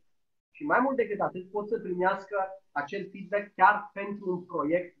evaluatori. Și mai mult decât atât, pot să primească acel feedback chiar pentru un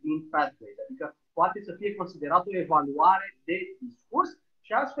proiect din Pathway. Adică poate să fie considerat o evaluare de discurs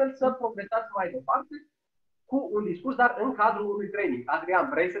și astfel să progresați mai departe cu un discurs, dar în cadrul unui training. Adrian,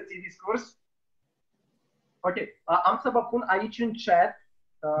 vrei să ții discurs? Ok. Am să vă pun aici în chat.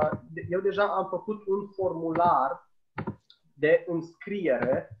 Eu deja am făcut un formular de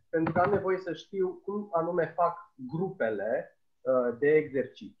înscriere pentru că am nevoie să știu cum anume fac grupele de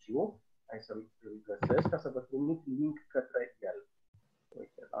exercițiu. Hai să-l găsesc ca să vă trimit link către el.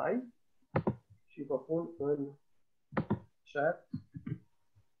 Uite, ai. Și vă pun în chat.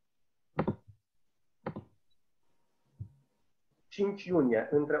 Iunie,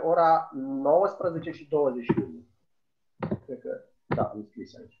 între ora 19 și 21. Cred că, da, am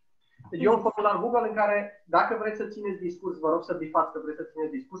scris aici. Deci e un formular Google în care, dacă vreți să țineți discurs, vă rog să bifați că vreți să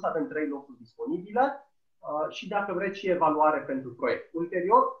țineți discurs, avem 3 locuri disponibile și dacă vreți și evaluare pentru proiect.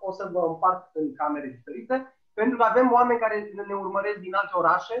 Ulterior, o să vă împart în camere diferite, pentru că avem oameni care ne urmăresc din alte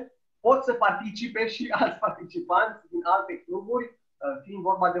orașe, pot să participe și alți participanți din alte cluburi, fiind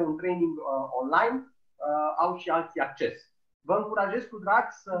vorba de un training online, au și alții acces. Vă încurajez cu drag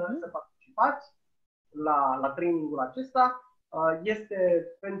să participați la trainingul acesta. Este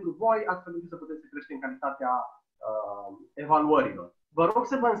pentru voi, astfel încât să puteți crește în calitatea evaluărilor. Vă rog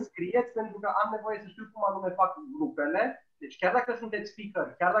să vă înscrieți, pentru că am nevoie să știu cum anume fac grupele. Deci chiar dacă sunteți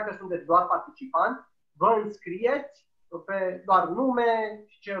speaker, chiar dacă sunteți doar participant, vă înscrieți pe doar nume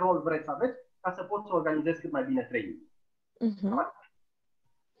și ce rol vreți să aveți, ca să poți să organizezi cât mai bine training.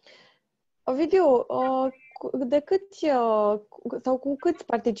 Ovidiu, cu câți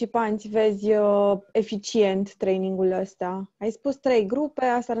participanți vezi eficient trainingul ăsta? Ai spus 3 grupe,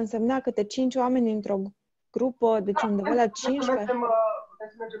 asta ar însemna câte 5 oameni într-o grupă, deci undeva la 15? Putem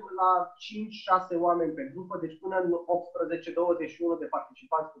să mergem la 5-6 oameni pe grupă, deci până în 18-21 de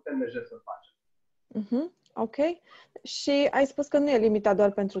participanți putem merge să facem. Ok. Și ai spus că nu e limitat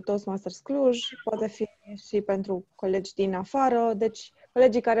doar pentru Toastmasters Cluj, poate fi și pentru colegi din afară, deci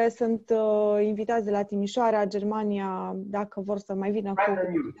colegii care sunt invitați de la Timișoara, Germania, dacă vor să mai vină cu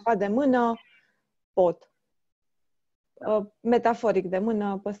ceva de mână, pot. Metaforic de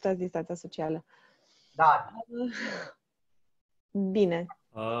mână, păstrați distanța socială. Da. Bine.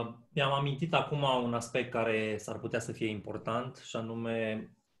 Mi-am amintit acum un aspect care s-ar putea să fie important, și anume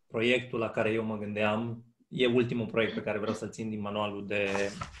proiectul la care eu mă gândeam. E ultimul proiect pe care vreau să-l țin din manualul de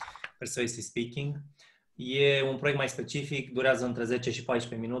Persuasive Speaking. E un proiect mai specific, durează între 10 și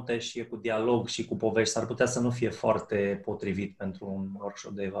 14 minute și e cu dialog și cu povești. S-ar putea să nu fie foarte potrivit pentru un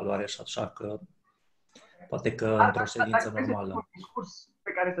workshop de evaluare, așa că poate că într-o ședință normală. Un discurs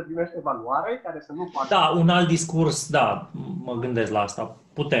pe care să primești evaluare, care să nu faci... Da, un alt discurs, da, mă gândesc la asta.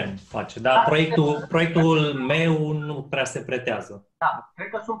 Putem face, dar proiectul meu nu prea se pretează. Da, cred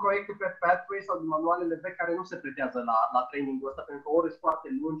că sunt proiecte pe Pathway sau din manualele vechi care nu se pretează la trainingul ăsta, pentru că ori sunt foarte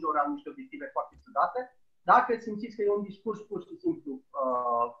lungi, ori am niște obiective foarte ciudate. Dacă simțiți că e un discurs pur și simplu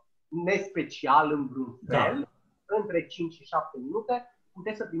nespecial în vreun fel, între 5 și 7 minute,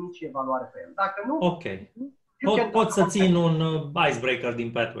 puteți să primiți și evaluare pe el. Dacă nu... Ok. Pot să țin un icebreaker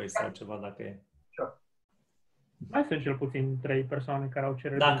din Pathway sau ceva, dacă e. Mai sunt cel puțin 3 persoane care au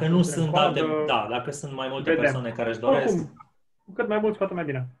cerere. Dacă nu sunt alte, dacă sunt mai multe persoane care își doresc. Oricum, cu cât mai mulți, cu atât mai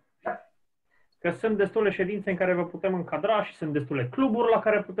bine. Că sunt destule ședințe în care vă putem încadra și sunt destule cluburi la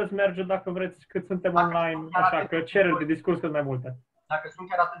care puteți merge dacă vreți, cât suntem online, așa că cereri de discurs cât mai multe. Dacă sunt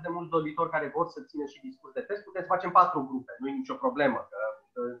chiar atât de mulți doritori care vor să țină și discurs de test, puteți face în 4 grupe, nu e nicio problemă.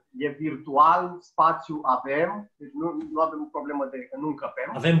 Că e virtual, spațiu avem, deci nu avem o problemă de că nu încăpem.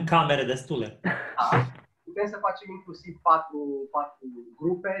 Avem camere destule. Da. Putem să facem inclusiv 4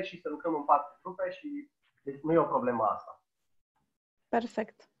 grupe și să lucrăm în 4 grupe și deci nu e o problemă asta.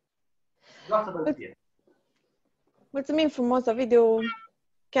 Perfect. Vreau să vă fie. Mulțumim frumos, Ovidiu.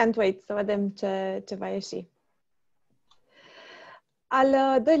 Can't wait să vedem ce va ieși.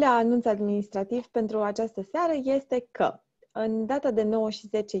 Al doilea anunț administrativ pentru această seară este că în datele de 9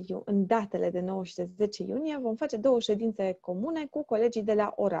 și 10 iunie vom face 2 ședințe comune cu colegii de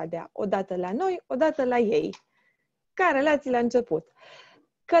la Oradea. O dată la noi, o dată la ei. Ca relații la început.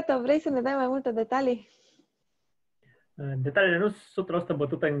 Cătă, vrei să ne dai mai multe detalii? Detaliile nu sunt 100%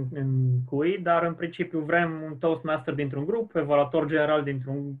 bătute în cui, dar în principiu vrem un Toastmaster dintr-un grup, evaluator general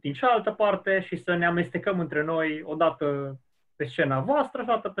din cealaltă parte și să ne amestecăm între noi odată pe scena voastră și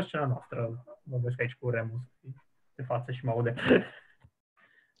odată pe scena noastră. Mă vezi aici cu Remus de față și mă aude.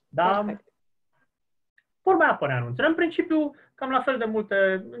 Dar vor mai apărea anunțuri. În principiu, cam la fel de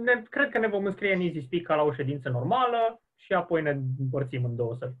multe, cred că ne vom înscrie în Easy Speak ca la o ședință normală și apoi ne împărțim în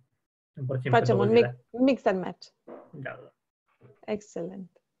 2 sări. Facem un mix and match. Da.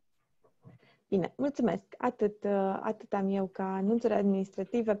 Excelent. Bine, mulțumesc. Atât am eu ca anunțuri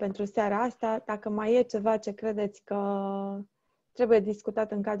administrative pentru seara asta. Dacă mai e ceva ce credeți că trebuie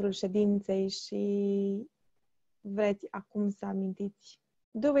discutat în cadrul ședinței și vreți acum să amintiți,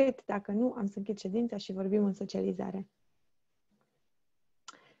 do it. Dacă nu, am să închid ședința și vorbim în socializare.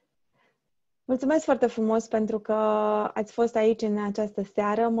 Mulțumesc foarte frumos pentru că ați fost aici în această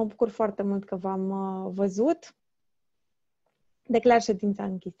seară. Mă bucur foarte mult că v-am văzut. Declar ședința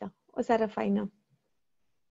închisă. O seară faină!